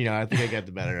 and, I think I got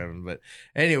the better of him. But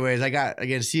anyways, I got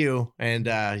against you, and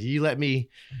you let me,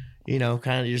 kind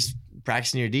of just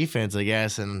practicing your defense, I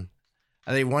guess. And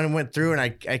I think one went through, and I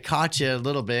caught you a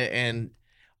little bit, and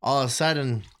all of a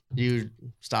sudden you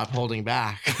stopped holding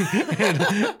back.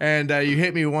 and you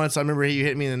hit me once. I remember you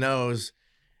hit me in the nose.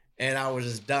 And I was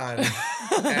just done,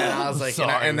 and I was like,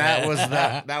 Sorry, that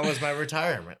was my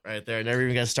retirement right there. I never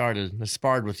even got started. I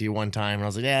sparred with you one time, and I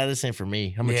was like, yeah, this ain't for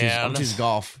me. I'm gonna choose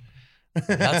golf.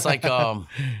 That's like, a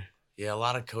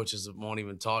lot of coaches won't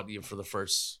even talk to you for the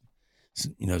first,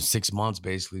 6 months,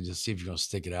 basically, just see if you're gonna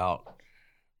stick it out.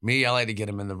 Me, I like to get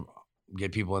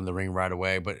people in the ring right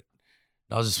away, but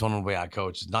that was just one of the way I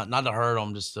coach. Not to hurt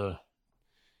them, just to,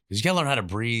 because you gotta learn how to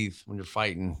breathe when you're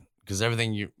fighting. Because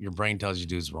everything your brain tells you to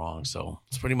do is wrong. So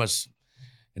it's pretty much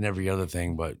in every other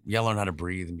thing. But you got to learn how to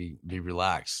breathe and be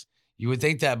relaxed. You would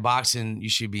think that boxing, you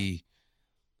should be,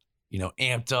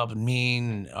 amped up and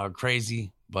mean or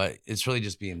crazy. But it's really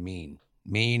just being mean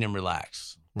and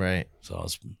relaxed. Right. So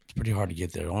it's pretty hard to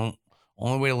get there.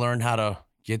 Only way to learn how to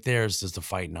get there is just to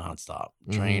fight nonstop,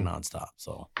 train nonstop.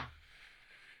 So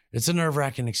it's a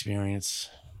nerve-wracking experience.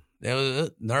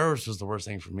 Nerves was the worst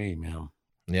thing for me, man.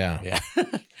 Yeah.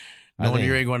 When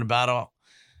you're going to battle,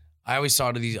 I always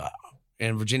talk to these.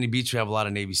 In Virginia Beach, we have a lot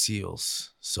of Navy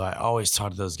SEALs. So I always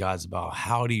talk to those guys about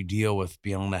how do you deal with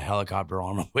being on a helicopter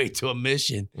on the way to a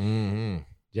mission? Mm-hmm. Do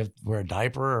you have to wear a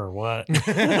diaper or what? Because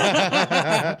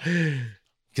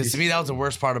to me, that was the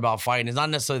worst part about fighting. It's not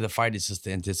necessarily the fight; it's just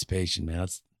the anticipation, man.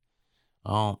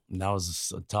 That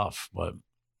was tough. But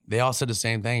they all said the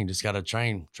same thing. You just got to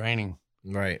training.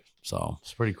 Right. So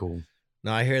it's pretty cool.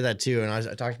 No, I hear that too. And I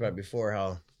talked about it before,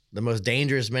 how the most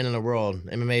dangerous men in the world,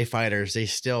 MMA fighters, they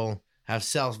still have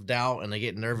self-doubt and they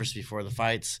get nervous before the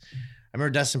fights. I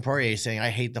remember Dustin Poirier saying, I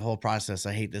hate the whole process.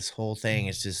 I hate this whole thing.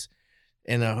 It's just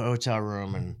in a hotel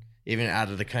room and even out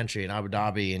of the country in Abu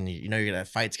Dhabi. And you got that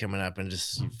fights coming up and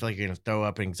just you feel like you're going to throw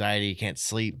up anxiety. You can't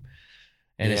sleep.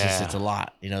 And it's a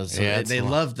lot, so they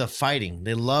love the fighting.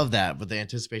 They love that, but the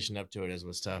anticipation up to it is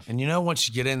what's tough. And once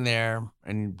you get in there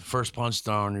and first punch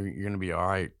thrown, you're going to be all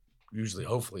right. Usually,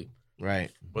 hopefully.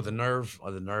 Right. With the nerves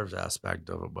aspect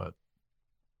of it, but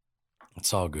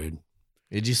it's all good.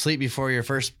 Did you sleep before your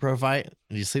first pro fight?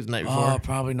 Did you sleep the night before? Oh,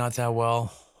 probably not that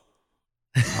well.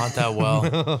 Not that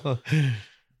well.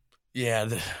 Yeah.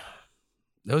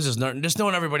 It was just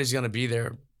knowing everybody's going to be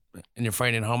there and you're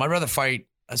fighting at home. I'd rather fight.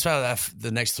 That's why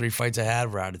the next 3 fights I had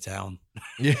were out of town.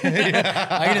 Yeah.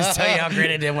 I can just tell you how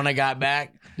great I did when I got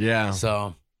back. Yeah.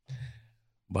 So,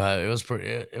 but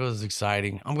it was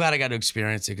exciting. I'm glad I got to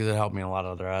experience it because it helped me in a lot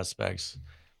of other aspects.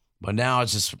 But now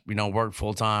it's just, work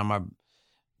full time. I'm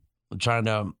trying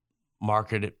to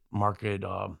market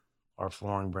our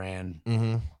flooring brand.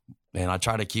 Mm-hmm. And I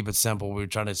try to keep it simple. We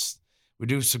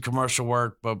do some commercial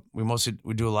work, but we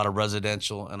do a lot of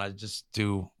residential, and I just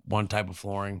do one type of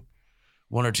flooring.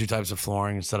 1 or 2 types of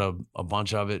flooring instead of a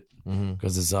bunch of it,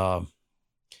 because it's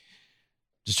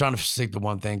just trying to stick to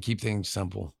one thing. Keep things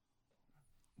simple.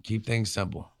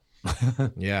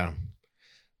 Yeah.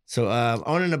 So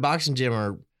owning a boxing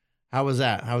gym, how was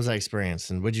that? How was that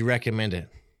experience? And would you recommend it?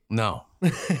 No.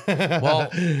 Well,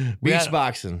 beach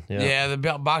boxing. Yeah,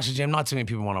 the boxing gym. Not too many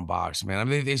people want to box, man. I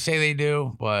mean, they say they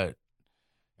do, but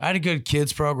I had a good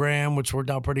kids program, which worked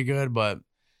out pretty good, but.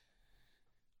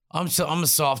 I'm a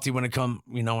softie when it comes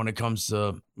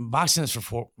to boxing is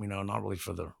for not really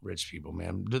for the rich people,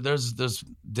 man. There's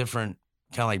different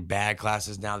kind of like bad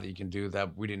classes now that you can do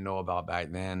that we didn't know about back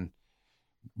then,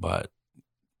 but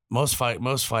most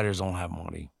fighters don't have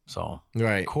money, so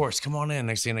right. Of course, come on in.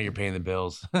 Next thing you know, you're paying the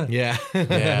bills. Yeah,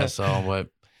 yeah. So, but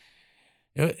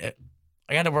I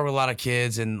got to work with a lot of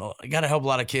kids, and I got to help a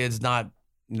lot of kids. Not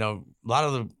a lot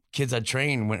of the kids I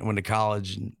trained went to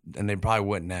college and they probably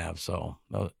wouldn't have. So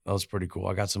that was pretty cool.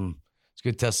 I got some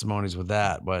good testimonies with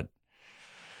that. But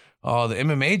the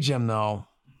MMA gym though,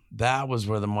 that was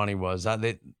where the money was. That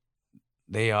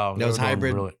was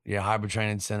hybrid. Hybrid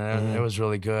training center. Mm-hmm. It was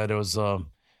really good. It was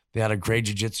they had a great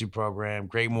jiu-jitsu program,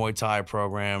 great Muay Thai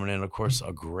program, and then of course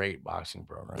a great boxing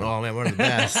program. Oh man, one of the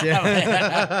best.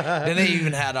 Yeah. Then they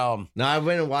even had No, I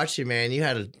went and watched you, man. You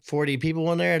had 40 people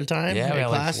in there at a time. Yeah, we had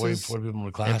classes. Like 40 people in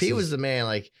the classes. And Pete was the man.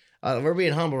 Like we're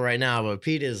being humble right now, but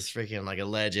Pete is freaking like a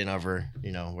legend over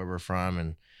where we're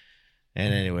from. And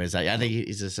anyways, I think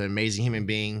he's just an amazing human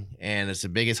being, and it's the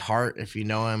biggest heart. If you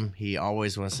know him, he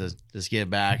always wants to just give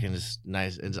back, and just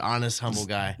nice, and just honest, humble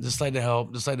guy. Just like to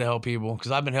help people,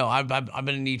 because I've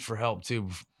been in need for help too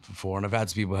before, and I've had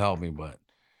some people help me. But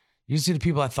Usually the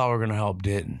people I thought were gonna help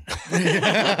didn't.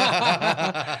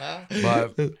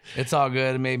 But it's all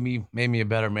good. It made me a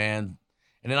better man.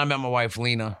 And then I met my wife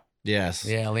Lena. Yes.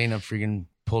 Yeah, Lena freaking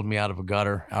pulled me out of the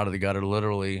gutter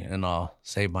literally, and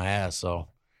saved my ass. So,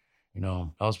 that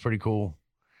was pretty cool.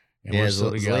 And Yeah, we're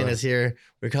still together. Lena's here.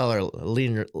 We call her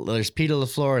Lena. There's Peter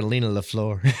LaFleur and Lena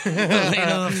LaFleur.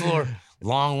 Lena on the floor.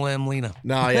 Long limb Lena.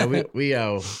 No, yeah, we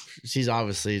she's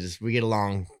obviously just, we get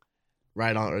along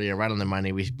right on the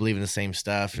money. We believe in the same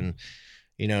stuff and,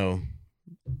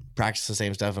 practice the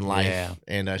same stuff in life. Yeah.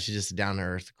 And she's just a down to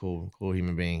earth, cool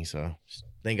human being. So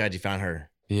thank God you found her.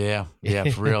 Yeah,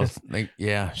 for real.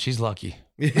 Yeah, she's lucky.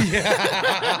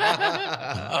 I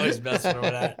always messing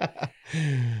with that.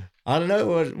 I don't know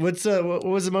what was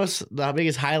the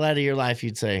biggest highlight of your life,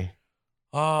 you'd say?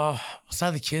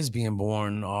 Besides the kids being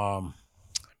born, man,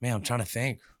 I'm trying to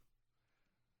think.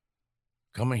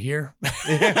 Coming here?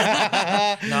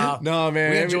 No,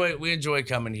 man. We enjoy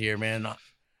coming here, man.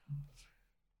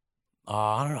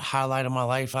 I don't know, highlight of my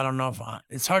life. I don't know if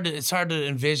it's hard to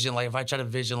envision. Like if I try to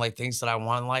vision like things that I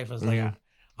want in life, it's like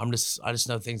I just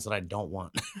know things that I don't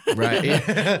want. Right.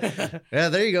 Yeah. Yeah.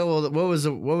 There you go. Well,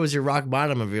 what was your rock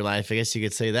bottom of your life? I guess you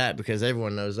could say that because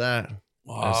everyone knows that.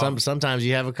 Sometimes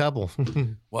you have a couple.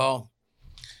 Well,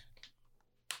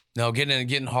 no,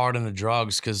 getting hard on the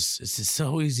drugs because it's just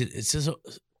so easy. It's just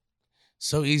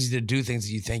so easy to do things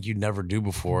that you think you'd never do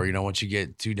before. Once you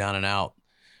get too down and out.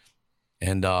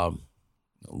 And the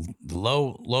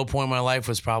low point of my life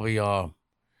was probably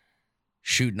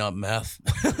shooting up meth.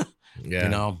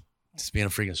 Yeah. Just being a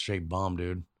freaking straight bum,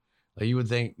 dude. Like you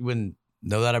wouldn't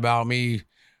know that about me,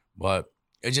 but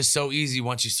it's just so easy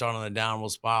once you start on the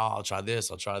downward spiral. I'll try this,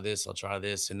 I'll try this, I'll try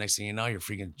this. And next thing you know, you're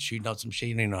freaking shooting up some shit.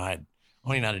 You don't even know I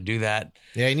don't even know how to do that.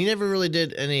 Yeah, and you never really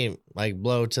did any like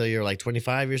blow till you're like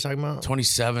 25, you're talking about?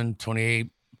 27, 28.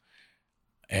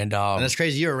 And that's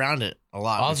crazy. You're around it a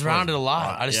lot. I was around it a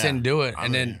lot. I just didn't do it.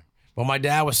 But my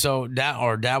dad was so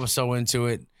into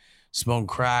it, smoking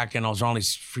crack, and I was around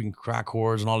these freaking crack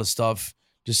whores and all this stuff.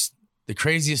 Just the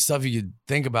craziest stuff you could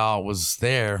think about was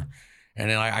there. And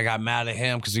then I got mad at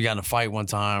him because we got in a fight one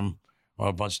time or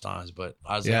a bunch of times. But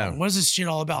I was like, what is this shit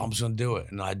all about? I'm just gonna do it.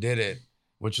 And I did it,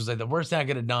 which was like the worst thing I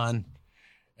could have done.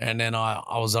 And then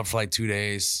I was up for like 2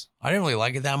 days. I didn't really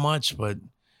like it that much, but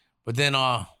then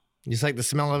you just like the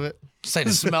smell of it? Just like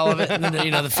the smell of it. And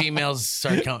then, the females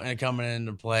start coming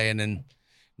into play. And then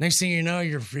next thing you know,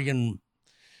 you're freaking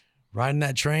riding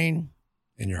that train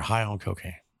and you're high on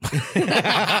cocaine. Hey,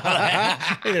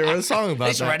 they wrote a song about that.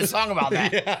 They should write a song about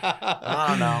that. Yeah. I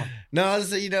don't know. No,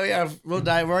 we'll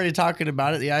dive. We're already talking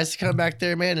about it. Yeah, I used to come back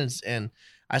there, man, and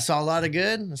I saw a lot of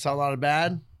good. I saw a lot of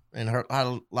bad and heard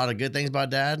a lot of good things about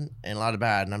Dad and a lot of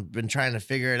bad. And I've been trying to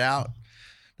figure it out.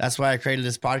 That's why I created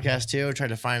this podcast too. Trying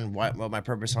to find what my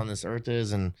purpose on this earth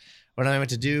is and what I'm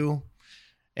meant to do.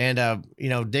 And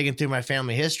digging through my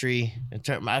family history,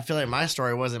 I feel like my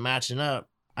story wasn't matching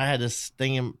up. I had this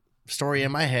story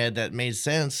in my head that made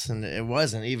sense, and it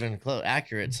wasn't even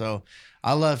accurate. So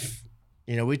I love,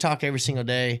 we talk every single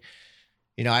day.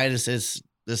 I had this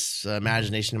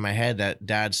imagination in my head that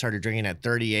Dad started drinking at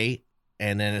 38,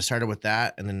 and then it started with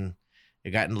that, and then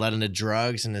it got led into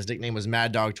drugs, and his nickname was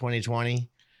Mad Dog 2020.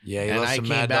 Yeah, he loves some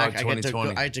Mad Dog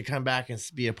 2020. I had to come back and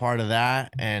be a part of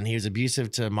that. And he was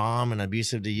abusive to Mom and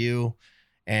abusive to you.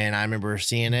 And I remember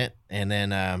seeing it. And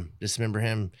then just remember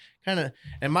him kind of,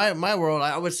 in my world,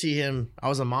 I would see him, I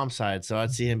was on Mom's side. So I'd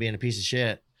see him being a piece of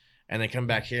shit and then come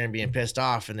back here and being pissed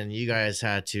off. And then you guys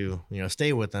had to,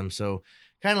 stay with him. So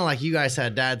kind of like you guys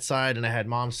had Dad's side and I had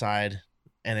Mom's side.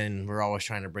 And then we're always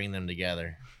trying to bring them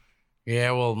together.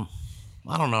 Yeah, well,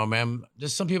 I don't know, man.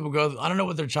 Just some people go, I don't know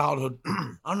what their childhood,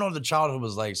 I don't know what their childhood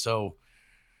was like. So,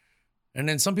 and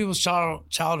then some people's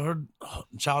childhoods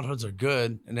are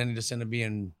good. And then they just end up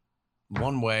being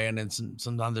one way. And then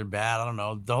sometimes they're bad. I don't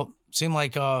know. Don't seem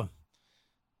like the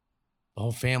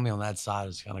whole family on that side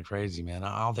is kind of crazy, man.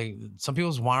 I don't think some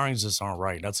people's wirings just aren't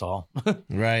right. That's all.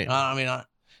 Right. I mean, not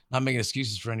making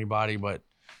excuses for anybody, but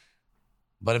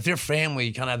if you're family,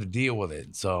 you kind of have to deal with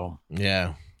it. So,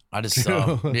 yeah. I just,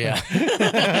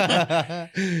 yeah.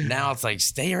 Now it's like,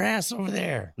 stay your ass over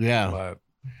there. Yeah. But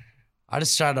I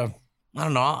just try to, I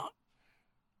don't know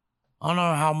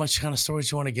how much kind of stories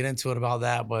you want to get into it about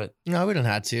that, but. No, we don't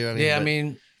have to. I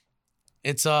mean,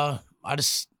 it's, I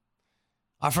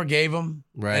forgave him.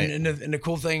 Right. And the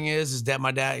cool thing is that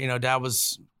my dad, Dad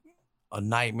was a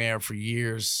nightmare for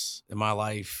years in my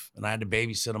life, and I had to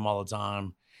babysit him all the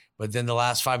time. But then the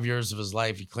last 5 years of his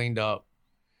life, he cleaned up.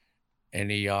 And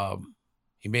he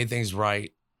made things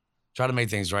right, tried to make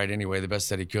things right anyway, the best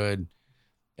that he could.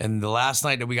 And the last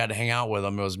night that we got to hang out with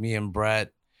him, it was me and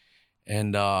Brett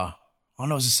And I don't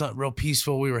know, it was just something real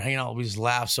peaceful. We were hanging out. We just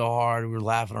laughed so hard. We were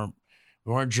laughing.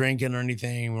 We weren't drinking or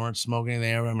anything. We weren't smoking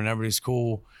anything. I mean, everybody's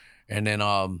cool. And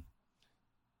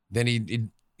then he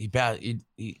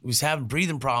was having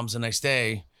breathing problems the next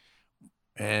day,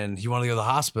 and he wanted to go to the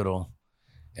hospital.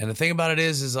 And the thing about it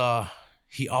is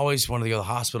he always wanted to go to the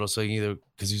hospital. So either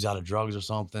because he was out of drugs or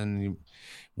something, he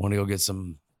wanted to go get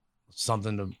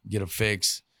something to get a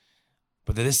fix.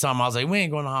 But this time I was like, we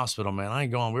ain't going to the hospital, man. I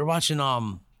ain't going. We were watching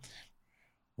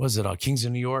Kings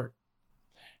of New York,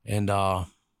 and I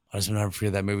just never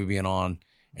forget that movie being on.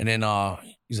 And then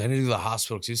he's like, I need to go to the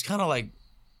hospital because he was kind of like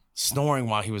snoring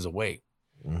while he was awake.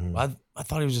 Mm-hmm. I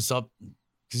thought he was just up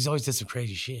because he's always did some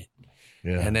crazy shit.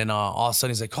 Yeah. And then all of a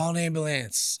sudden he's like, call an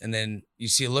ambulance. And then you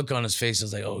see a look on his face. I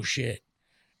was like, oh shit.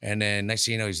 And then next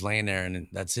thing you know, he's laying there, and then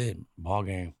that's it. Ball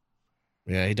game.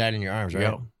 Yeah, he died in your arms, right?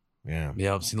 Yep. Yeah.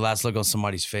 Yeah, I've seen the last look on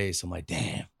somebody's face. I'm like,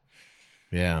 damn.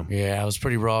 Yeah. Yeah, it was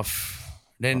pretty rough.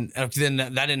 Then that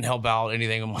didn't help out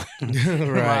anything in my,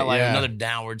 Right, life. yeah. Another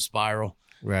downward spiral.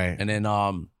 Right. And then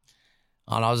I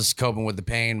was just coping with the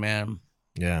pain, man.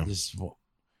 Yeah.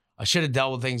 I should have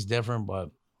dealt with things different,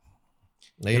 but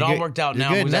Now, it all worked out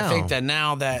now because now. I think that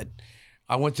now that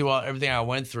I went through everything I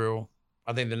went through,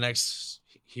 I think the next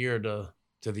here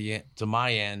to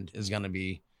my end is gonna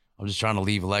be, I'm just trying to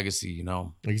leave a legacy, you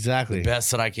know, Exactly. the best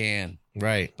that I can.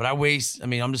 Right. But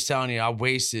I'm just telling you, I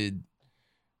wasted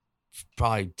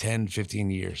probably 10, 15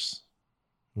 years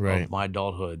Right. of my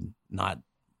adulthood.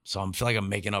 So I feel like I'm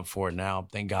making up for it now.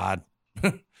 Thank God.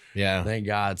 Yeah. Thank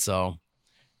God. So,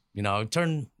 you know,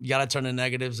 you gotta turn the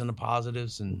negatives into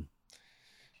positives and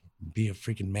be a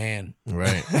freaking man.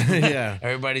 Right. Yeah.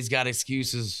 Everybody's got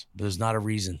excuses. But there's not a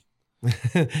reason.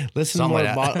 Listen Something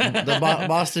to like the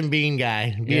Boston Bean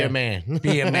guy. Be Yeah. a man.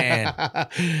 Be a man.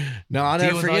 No, I'll Deal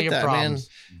never with all forget your that, problems.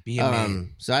 Be a man.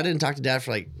 man. So I didn't talk to Dad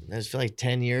for I feel like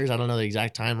 10 years. I don't know the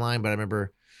exact timeline, but I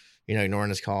remember, ignoring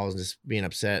his calls and just being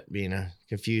upset, being a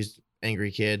confused,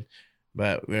 angry kid.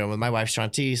 But with my wife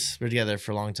Shantice, we were together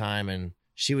for a long time, and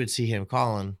she would see him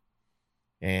calling,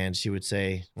 and she would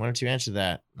say, "Why don't you answer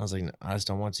that?" I was like, "No, I just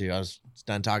don't want to. I was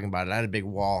done talking about it." I had a big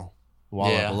wall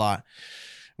Yeah. up a lot.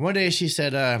 One day she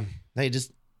said, "Hey,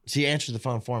 she answered the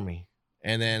phone for me,"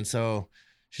 and then so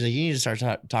she's like, "You need to start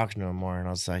talking to him more." And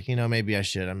I was like, maybe I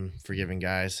should. I'm a forgiving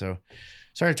guy, so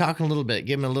started talking a little bit,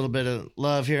 giving him a little bit of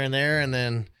love here and there, and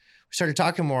then we started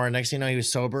talking more. And next thing you know, he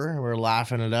was sober. We were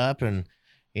laughing it up, and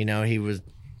he would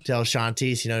tell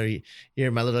Shantice,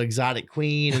 you're my little exotic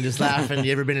queen, and just laughing.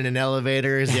 You ever been in an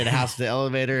elevator? He had a house with the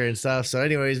elevator and stuff. So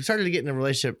anyways, we started getting a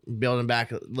relationship building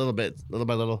back a little bit, little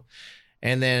by little.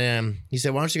 And then he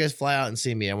said, "Why don't you guys fly out and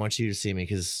see me? I want you to see me."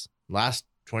 Because last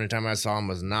 20 time I saw him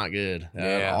was not good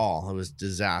at all. It was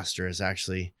disastrous,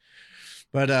 actually.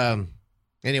 But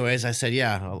anyways, I said,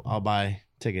 "Yeah, I'll buy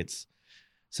tickets."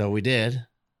 So we did.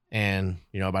 And,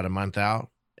 about a month out,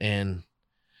 and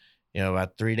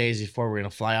about 3 days before we're going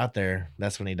to fly out there,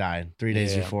 that's when he died. 3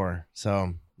 days before.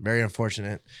 So very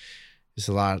unfortunate. Just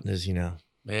a lot,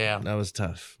 Yeah. that was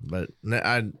tough. But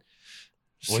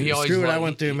He always screw what I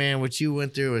went through, man. What you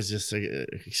went through was just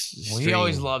he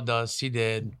always loved us. He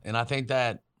did. And I think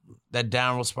that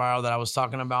downward spiral that I was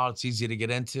talking about, it's easy to get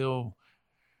into.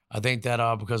 I think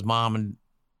that because mom and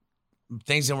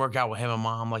things didn't work out with him and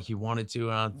mom like he wanted to.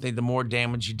 And I think the more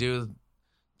damage you do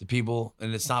to people,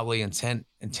 and it's not really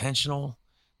intentional,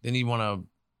 then you want to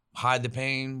hide the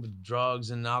pain with drugs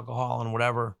and alcohol and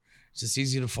whatever. It's just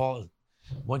easy to fall.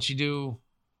 Once you do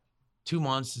 2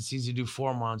 months, it's easy to do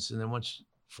 4 months. And then once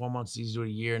 4 months, it's easy to do a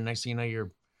year. And next thing you know,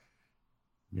 you're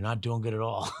not doing good at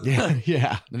all.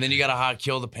 Yeah. And then you got to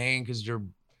kill the pain because you're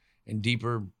in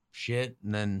deeper shit.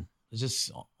 And then it's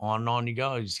just on and on you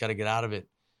go. You just got to get out of it.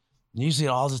 And usually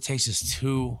all it takes is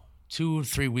 2 or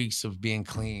 3 weeks of being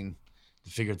clean to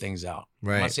figure things out.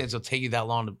 Right. I'm not saying it'll take you that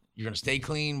long. You're going to stay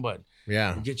clean, but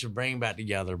Yeah. get your brain back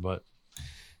together. But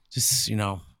just,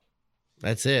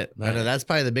 That's it. I know Right. that's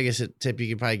probably the biggest tip you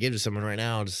could probably give to someone right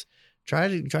now. Just try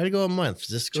to go a month.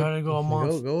 Just Try to go a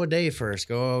month. Go a day first.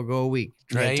 Go a week.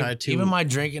 Try 2. Even my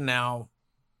drinking now,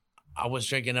 I was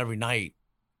drinking every night,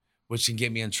 which can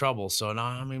get me in trouble. So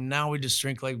now we just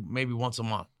drink like maybe once a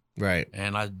month. Right.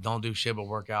 And I don't do shit but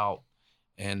work out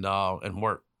and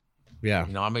work. Yeah.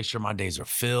 I make sure my days are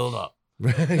filled up.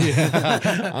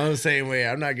 Yeah. I'm the same way.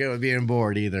 I'm not good with being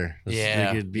bored either.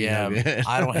 Yeah.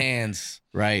 Idle hands.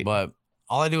 Right. But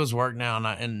all I do is work now,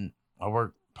 and I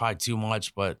work probably too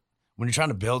much. But when you're trying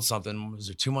to build something, is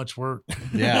there too much work?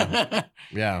 Yeah.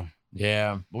 Yeah.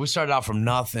 Yeah. But we started out from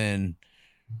nothing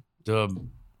to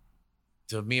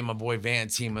me and my boy Van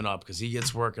teaming up because he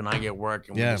gets work and I get work.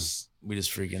 And Yeah. we just we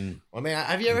just freaking. Well, man,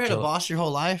 have you ever had a boss your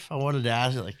whole life? I wanted to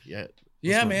ask you, like,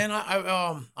 Yeah, man.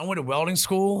 I went to welding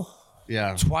school.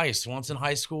 Yeah. Twice. Once in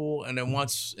high school, and then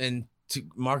once in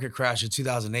market crash in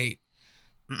 2008.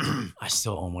 I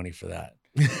still owe money for that.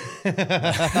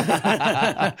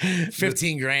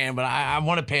 15 grand, but I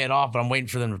want to pay it off, but I'm waiting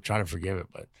for them to try to forgive it.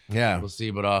 But yeah, we'll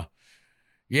see. But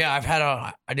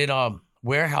yeah, I did a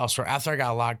warehouse for after I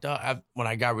got locked up. When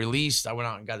I got released, I went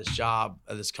out and got this job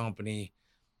at this company,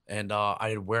 and I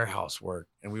did warehouse work,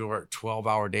 and we worked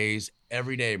 12-hour days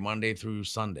every day, Monday through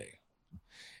Sunday,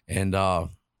 and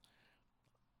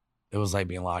it was like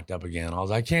being locked up again. I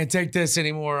was like, I can't take this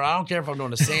anymore. I don't care if I'm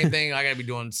doing the same thing. I got to be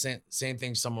doing the same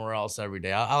thing somewhere else every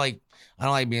day. I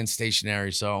don't like being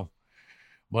stationary. So,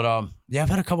 but yeah, I've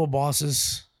had a couple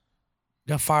bosses.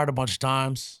 Got fired a bunch of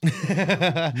times.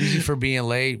 Usually for being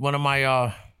late. One of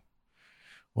my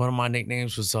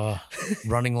nicknames was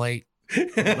running late.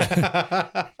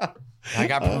 I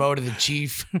got promoted to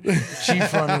chief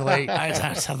running late. I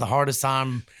just have the hardest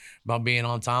time about being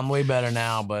on time. Way better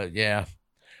now, but yeah.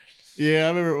 Yeah,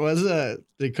 I remember.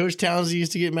 Did Coach Townsend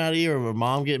used to get mad at you, or my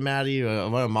mom get mad at you?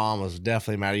 My mom was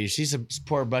definitely mad at you. She used to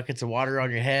pour buckets of water on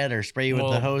your head or spray you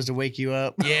with the hose to wake you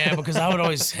up. Yeah, because I would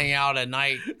always hang out at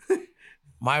night.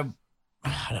 My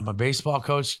baseball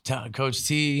coach, Coach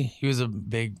T, he was a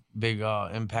big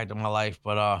impact on my life.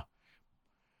 But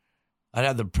I'd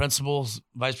have the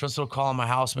vice principal call on my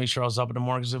house, make sure I was up in the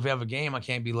morning. Because if we have a game, I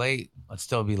can't be late. I'd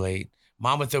still be late.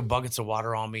 Mom would throw buckets of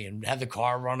water on me and have the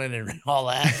car running and all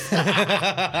that.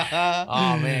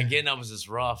 Oh, man, getting up was just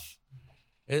rough.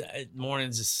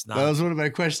 Mornings just not. That was one of my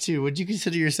questions, too. Would you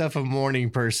consider yourself a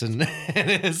morning person?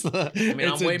 It's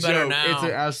I'm way better now. It's an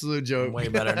absolute joke. I'm way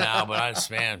better now, but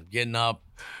man, getting up.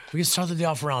 If we could start the day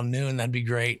off around noon, that'd be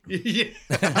great. Yeah.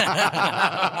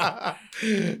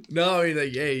 No,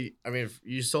 I mean,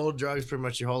 you sold drugs pretty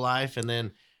much your whole life, and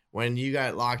then when you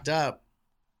got locked up,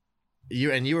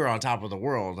 you were on top of the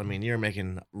world. I mean, you were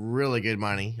making really good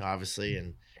money, obviously,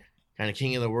 and kind of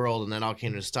king of the world, and then all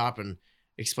came to a stop. And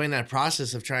explain that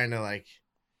process of trying to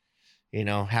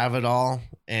have it all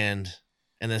and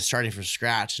then starting from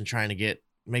scratch and trying to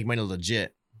make money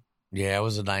legit. Yeah, it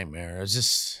was a nightmare. It was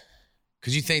just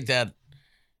because you think that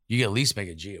you can at least make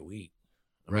a G a week.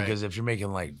 Right. Because if you're making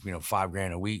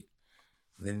 $5,000 a week,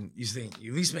 then you think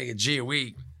you at least make a G a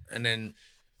week, and then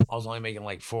I was only making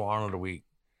like $400 a week.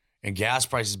 And gas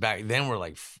prices back then were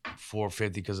like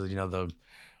 $4.50 because of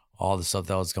all the stuff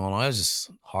that was going on. It was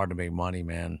just hard to make money,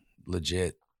 man.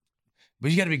 Legit. But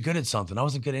you got to be good at something. I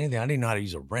wasn't good at anything. I didn't know how to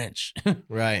use a wrench.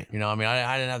 Right. I mean,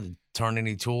 I didn't have to turn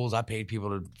any tools. I paid people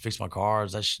to fix my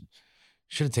cars. I should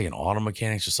have taken auto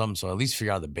mechanics or something, so at least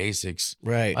figure out the basics.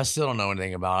 Right. I still don't know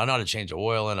anything about it. I know how to change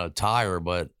oil in a tire,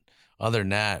 but other than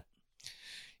that,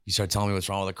 you start telling me what's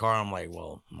wrong with the car, I'm like,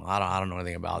 well, I don't know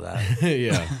anything about that.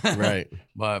 Yeah, right.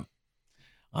 But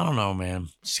I don't know, man.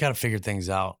 Just got to figure things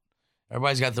out.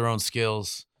 Everybody's got their own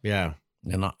skills. Yeah.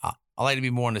 And I like to be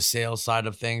more on the sales side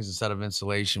of things instead of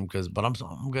installation but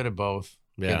I'm good at both.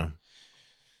 Yeah.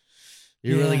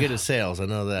 You're really good at sales. I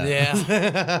know that.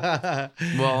 Yeah.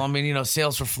 Well, I mean,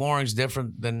 sales for flooring is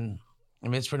different than,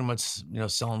 it's pretty much,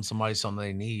 selling somebody something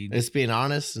they need. It's being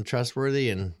honest and trustworthy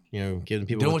and, giving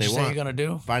people doing what they you want. Say you're going to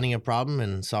do. Finding a problem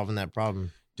and solving that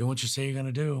problem. Doing what you say you're going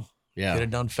to do. Yeah. Get it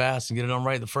done fast and get it done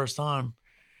right the first time.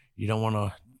 You don't want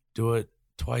to do it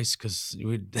twice because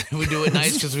we do it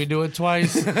nice because we do it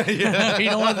twice. Yeah. You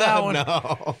don't want that one.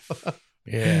 No.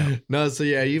 Yeah. No, so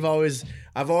yeah,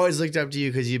 I've always looked up to you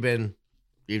because you've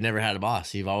never had a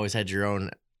boss. You've always had your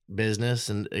own business,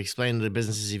 and explain the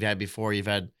businesses you've had before.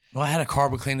 Well, I had a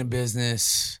carpet cleaning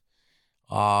business.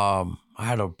 I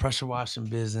had a pressure washing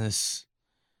business,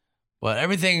 but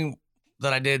everything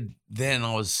that I did then,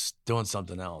 I was doing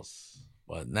something else.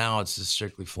 But now it's just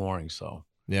strictly flooring. So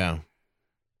yeah.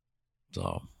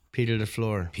 So Peter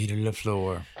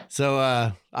LaFleur. So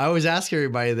I always ask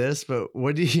everybody this, but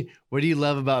what do you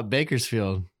love about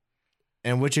Bakersfield,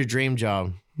 and what's your dream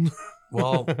job?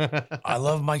 Well, I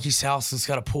love Mikey's house. It's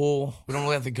got a pool. We don't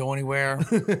really have to go anywhere.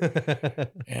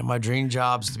 And my dream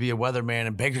job is to be a weatherman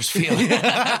in Bakersfield.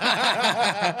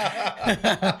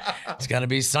 It's going to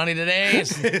be sunny today.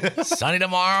 It's sunny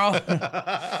tomorrow.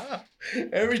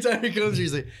 Every time he comes here,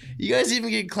 he's like, you guys even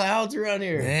get clouds around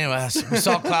here? Yeah, we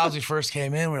saw clouds when we first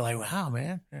came in. We were like, wow,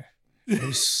 man.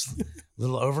 There's a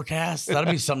little overcast. That'd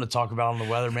be something to talk about on the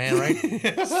weather, man, right?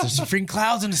 There's some freaking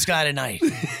clouds in the sky tonight.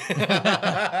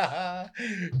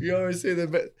 You always say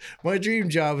that, but my dream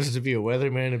job is to be a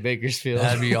weatherman in Bakersfield.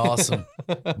 That'd be awesome.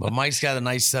 But Mike's got a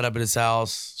nice setup at his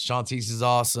house. Shantice is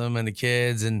awesome, and the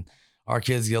kids, and our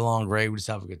kids get along great. We just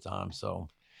have a good time. So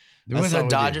We went That's to all a we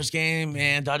do. Dodgers game,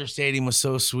 man. Dodger Stadium was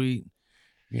so sweet.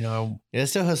 You know, Yeah,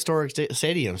 it's still a historic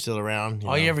stadium still around.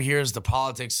 all you ever hear is the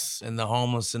politics and the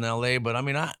homeless in LA. But I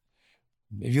mean,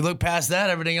 if you look past that,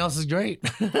 everything else is great.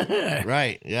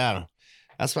 Right, yeah.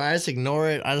 That's why I just ignore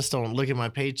it. I just don't look at my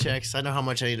paychecks. I know how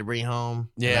much I need to bring home.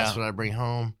 and Yeah. that's what I bring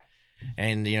home.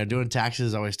 And, doing taxes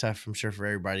is always tough, I'm sure, for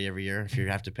everybody every year if you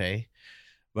have to pay.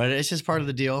 But it's just part of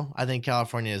the deal. I think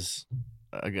California is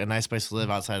a nice place to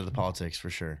live outside of the politics for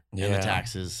sure. And the Yeah.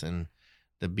 taxes and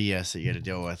the BS that you got to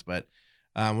deal with. But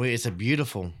it's the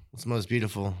most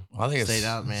beautiful I think state it's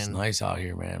out, It's man. nice out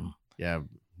here, man. Yeah.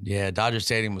 Yeah, Dodger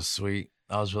Stadium was sweet.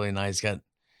 That was really nice. The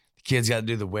kids got to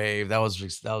do the wave. That was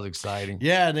exciting.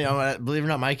 Yeah, and, believe it or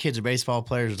not, my kids are baseball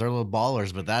players. They're little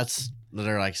ballers, but that's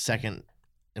their like second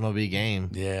MLB game.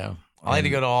 Yeah, I like to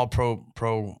go to all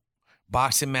pro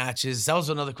boxing matches. That was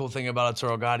another cool thing about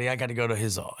Arturo Gatti. I got to go to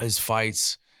his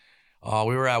fights.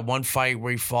 We were at one fight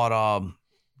where he fought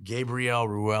Gabriel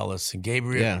Ruelas,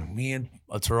 and me and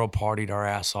Arturo partied our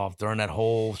ass off during that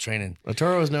whole training.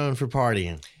 Arturo is known for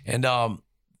partying. And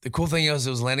the cool thing is,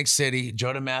 it was Atlantic City.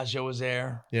 Joe DiMaggio was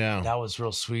there. Yeah. That was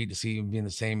real sweet to see him be in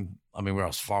the same. I mean, we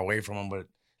were far away from him, but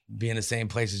be in the same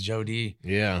place as Joe D.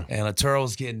 Yeah. And Arturo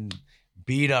was getting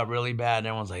beat up really bad, and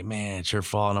everyone's like, "Man, it's your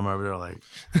fault." And I'm over there like,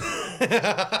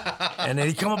 and then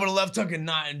he come up with a left hook and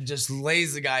just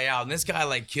lays the guy out. And this guy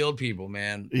like killed people,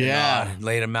 man. Yeah. And,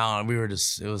 laid him out, and it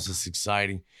was just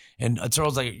exciting. And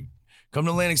Arturo's like, "Come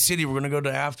to Atlantic City. We're gonna go to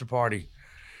the after party."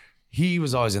 He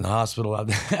was always in the hospital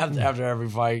after every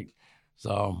fight.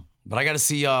 So, but I got to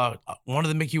see one of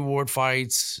the Mickey Ward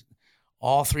fights,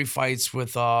 all 3 fights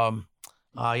with. He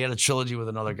had a trilogy with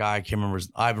another guy. I can't remember,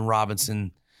 Ivan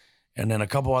Robinson. And then a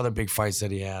couple other big fights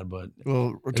that he had, but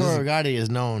Well, Arturo Gatti is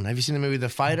known. Have you seen the movie The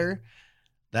Fighter?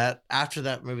 That after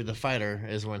that movie, The Fighter,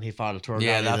 is when he fought Arturo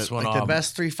Yeah, Gatti. that's when, the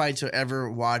best 3 fights you'll ever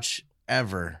watch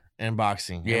ever in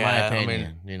boxing. in my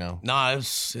opinion,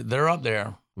 they're up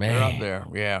there. Man. They're up there.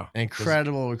 Yeah,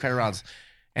 incredible rounds.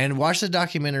 And watch the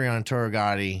documentary on Arturo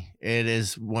Gatti. It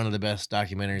is one of the best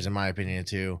documentaries in my opinion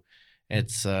too.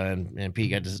 It's and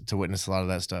Pete got to witness a lot of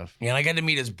that stuff. Yeah, and I got to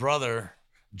meet his brother,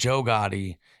 Joe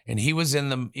Gotti, and he was in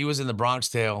the Bronx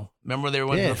Tale. Remember they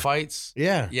went to the fights?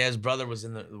 Yeah. Yeah, his brother was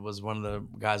one of the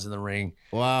guys in the ring.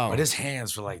 Wow. But his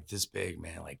hands were like this big,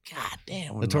 man. Like, God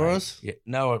damn. The Toros? Yeah,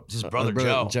 no, his brother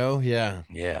Joe. Joe, yeah.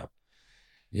 Yeah.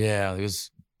 Yeah,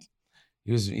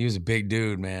 he was a big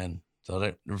dude, man. So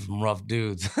they're some rough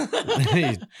dudes.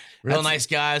 Real nice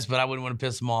guys, but I wouldn't want to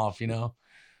piss them off, No,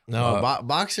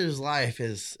 boxer's life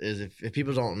is if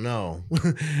people don't know,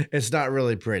 it's not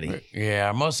really pretty.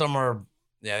 Yeah, most of them are.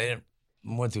 Yeah, they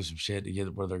went through some shit to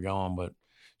get where they're going, but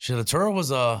shit, Arturo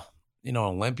was a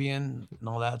Olympian and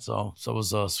all that. So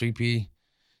was Sweet Pea.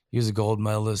 He was a gold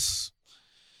medalist.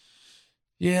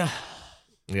 Yeah,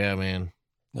 man,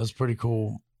 that was pretty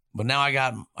cool. But now I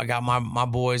got my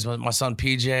boys. My son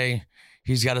PJ,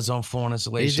 he's got his own floor and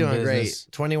installation. He's doing business.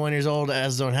 great. 21 years old,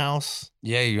 has his own house.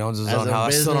 Yeah, he owns his Has own a house.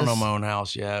 I still don't know business. my own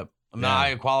house yet. I mean,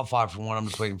 I qualify for one. I'm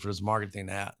just waiting for this market thing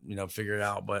to figure it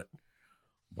out. But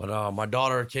my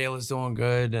daughter Kayla's doing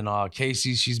good, and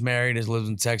Casey, she's married, lives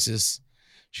in Texas.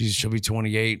 She'll be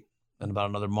 28 in about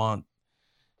another month.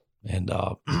 And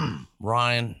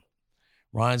Ryan's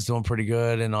doing pretty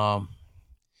good, and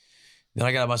then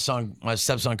I got my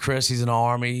stepson Chris. He's in the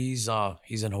Army. He's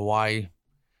in Hawaii.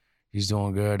 He's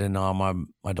doing good, and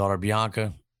my daughter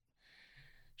Bianca.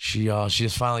 She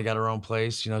just finally got her own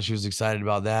place. She was excited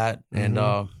about that, and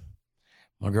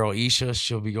my girl Isha,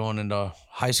 she'll be going into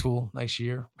high school next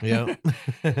year. Yeah,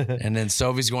 and then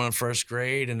Sophie's going in 1st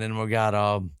grade, and then we got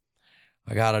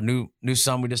I got a new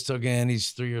son we just took in.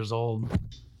 He's 3 years old,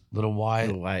 little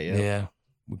Wyatt. Yeah.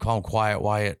 We call him Quiet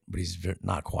Wyatt, but he's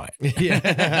not quiet.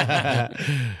 Yeah.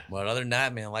 But other than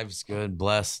that, man, life is good.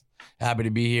 Blessed. Happy to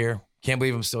be here. Can't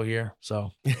believe I'm still here.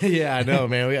 So Yeah, I know,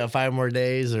 man. We got 5 more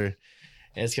days, or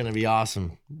it's gonna be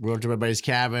awesome. We're going to my buddy's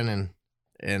cabin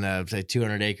and say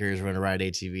 200 acres. We're gonna ride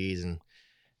ATVs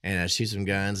and shoot some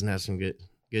guns and have some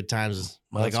good times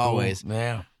like cool. always.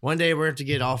 Yeah. One day we're going to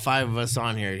get all 5 of us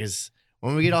on here because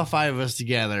when we get all 5 of us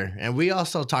together, and we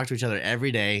also talk to each other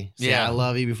every day. Say, Yeah. I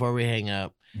love you before we hang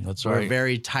up. That's We're right. a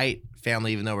very tight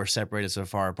family, even though we're separated so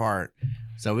far apart.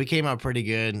 So we came out pretty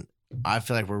good. I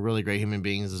feel like we're really great human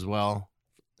beings as well,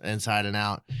 inside and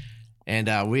out. And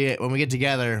when we get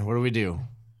together, what do?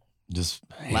 Just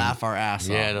Laugh our ass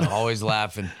off. Yeah, always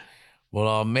laughing.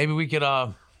 Well, maybe we could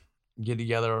get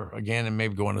together again and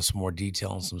maybe go into some more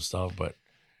detail and some stuff. But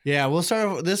Yeah, we'll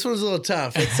start. This one's a little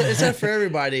tough. It's tough for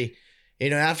everybody.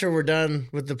 after we're done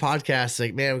with the podcast,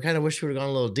 like, man, we kind of wish we would have gone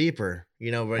a little deeper,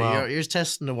 but Well, you're just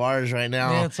testing the waters right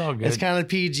now. Yeah, it's all good. It's kind of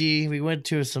PG. We went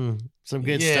to some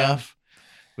good Yeah. stuff.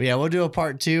 But yeah, we'll do a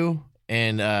part 2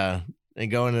 and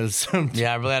go into some.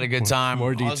 Yeah, I really had a good time. More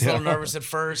I was a detail. little nervous at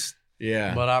first,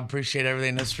 Yeah. but I appreciate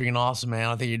everything. That's freaking awesome, man.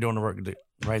 I think you're doing the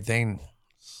right thing.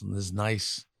 This is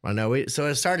nice. I know. So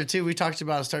it started too. We talked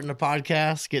about starting a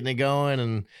podcast, getting it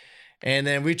going, and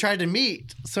then we tried to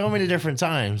meet so many different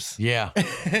times. Yeah.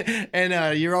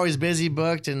 And you're always busy,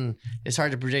 booked, and it's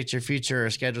hard to predict your future or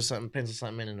schedule something, pencil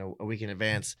something in a week in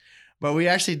advance. But we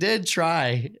actually did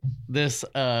try this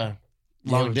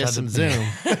long distance Zoom,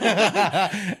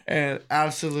 and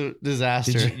absolute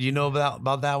disaster. Did you know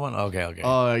about that one? Okay.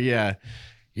 Oh yeah.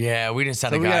 Yeah, we just had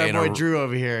So a we guy got in our boy a Drew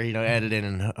over here, edit in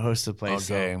and host the place.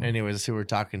 Okay. So anyways, that's who we're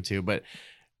talking to. But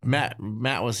Matt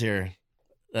was here.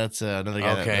 That's another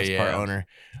guy that's part owner.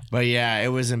 But yeah, it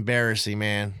was embarrassing,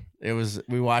 man.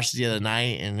 We watched it the other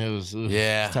night, and it was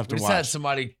tough to we just watch. had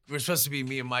somebody. We're supposed to be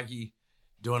me and Mikey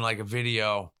doing like a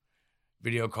video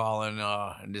calling,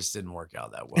 and this didn't work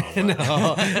out that well.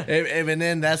 No, and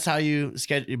then that's how you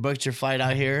booked your flight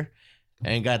out here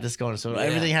and got this going. So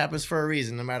everything happens for a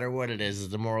reason, no matter what it is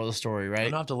the moral of the story, right?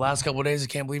 And after the last couple of days, I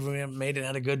can't believe we made it.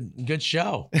 Had a good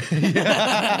show. We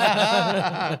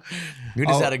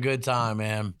just had a good time,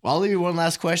 man. I'll leave you one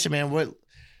last question, man. Do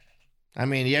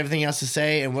you have anything else to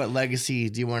say, and what legacy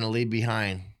do you want to leave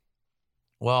behind?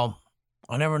 Well,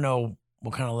 I never know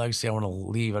what kind of legacy I want to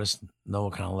leave. I just know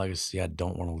what kind of legacy I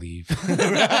don't want to leave.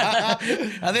 I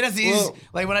think that's the easiest.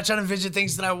 Like when I try to envision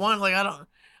things that I want, like I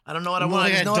don't know what I want.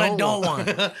 I just know what I don't want.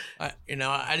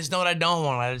 I just know what I don't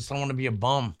want. I just don't want to be a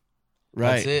bum.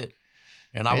 Right. That's it.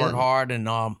 And I work hard, and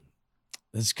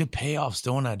there's good payoffs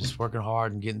doing that. Just working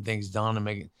hard and getting things done and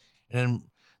making. And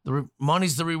then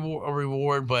money's a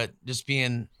reward, but just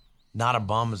being not a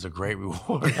bum is a great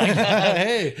reward.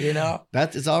 Hey,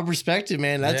 it's all perspective,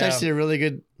 man. That's actually a really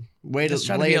good way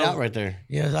to lay it out right there.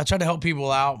 Yeah, I try to help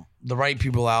people out, the right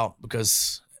people out,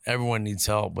 because everyone needs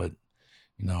help. But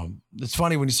it's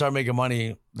funny when you start making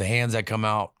money, the hands that come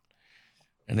out,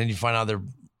 and then you find out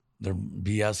they're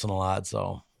BSing a lot.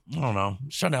 So I don't know. I'm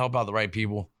just trying to help out the right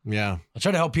people. Yeah, I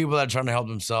try to help people that are trying to help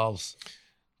themselves.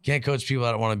 Can't coach people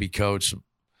that don't want to be coached.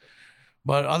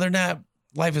 But other than that,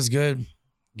 life is good.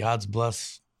 God's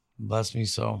blessed me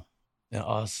so, and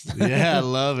us. Yeah, I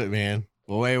love it, man.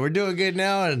 Well, wait, we're doing good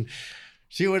now, and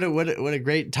see what a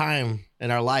great time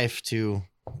in our life to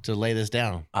lay this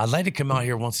down. I'd like to come out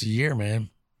here once a year,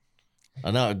 man. I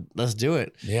know. Let's do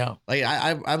it. Yeah. Like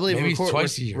I believe Maybe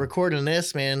twice a year. Recording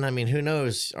this, man. I mean, who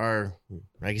knows?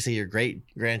 Like you say, your great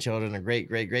grandchildren or great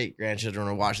grandchildren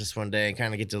will watch this one day and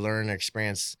kind of get to learn and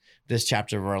experience this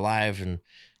chapter of our life and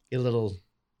get a little,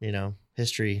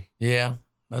 history. Yeah,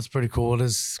 that's pretty cool. It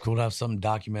is cool to have something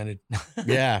documented.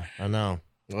 Yeah, I know.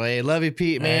 Well, hey, love you,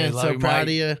 Pete, man. Hey, love so you, proud Mike.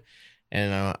 of you.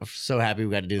 And I'm so happy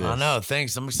we got to do this. I know.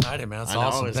 Thanks. I'm excited, man. That's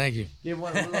awesome. Thank you. Give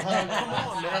one a little hug.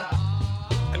 Come on, man.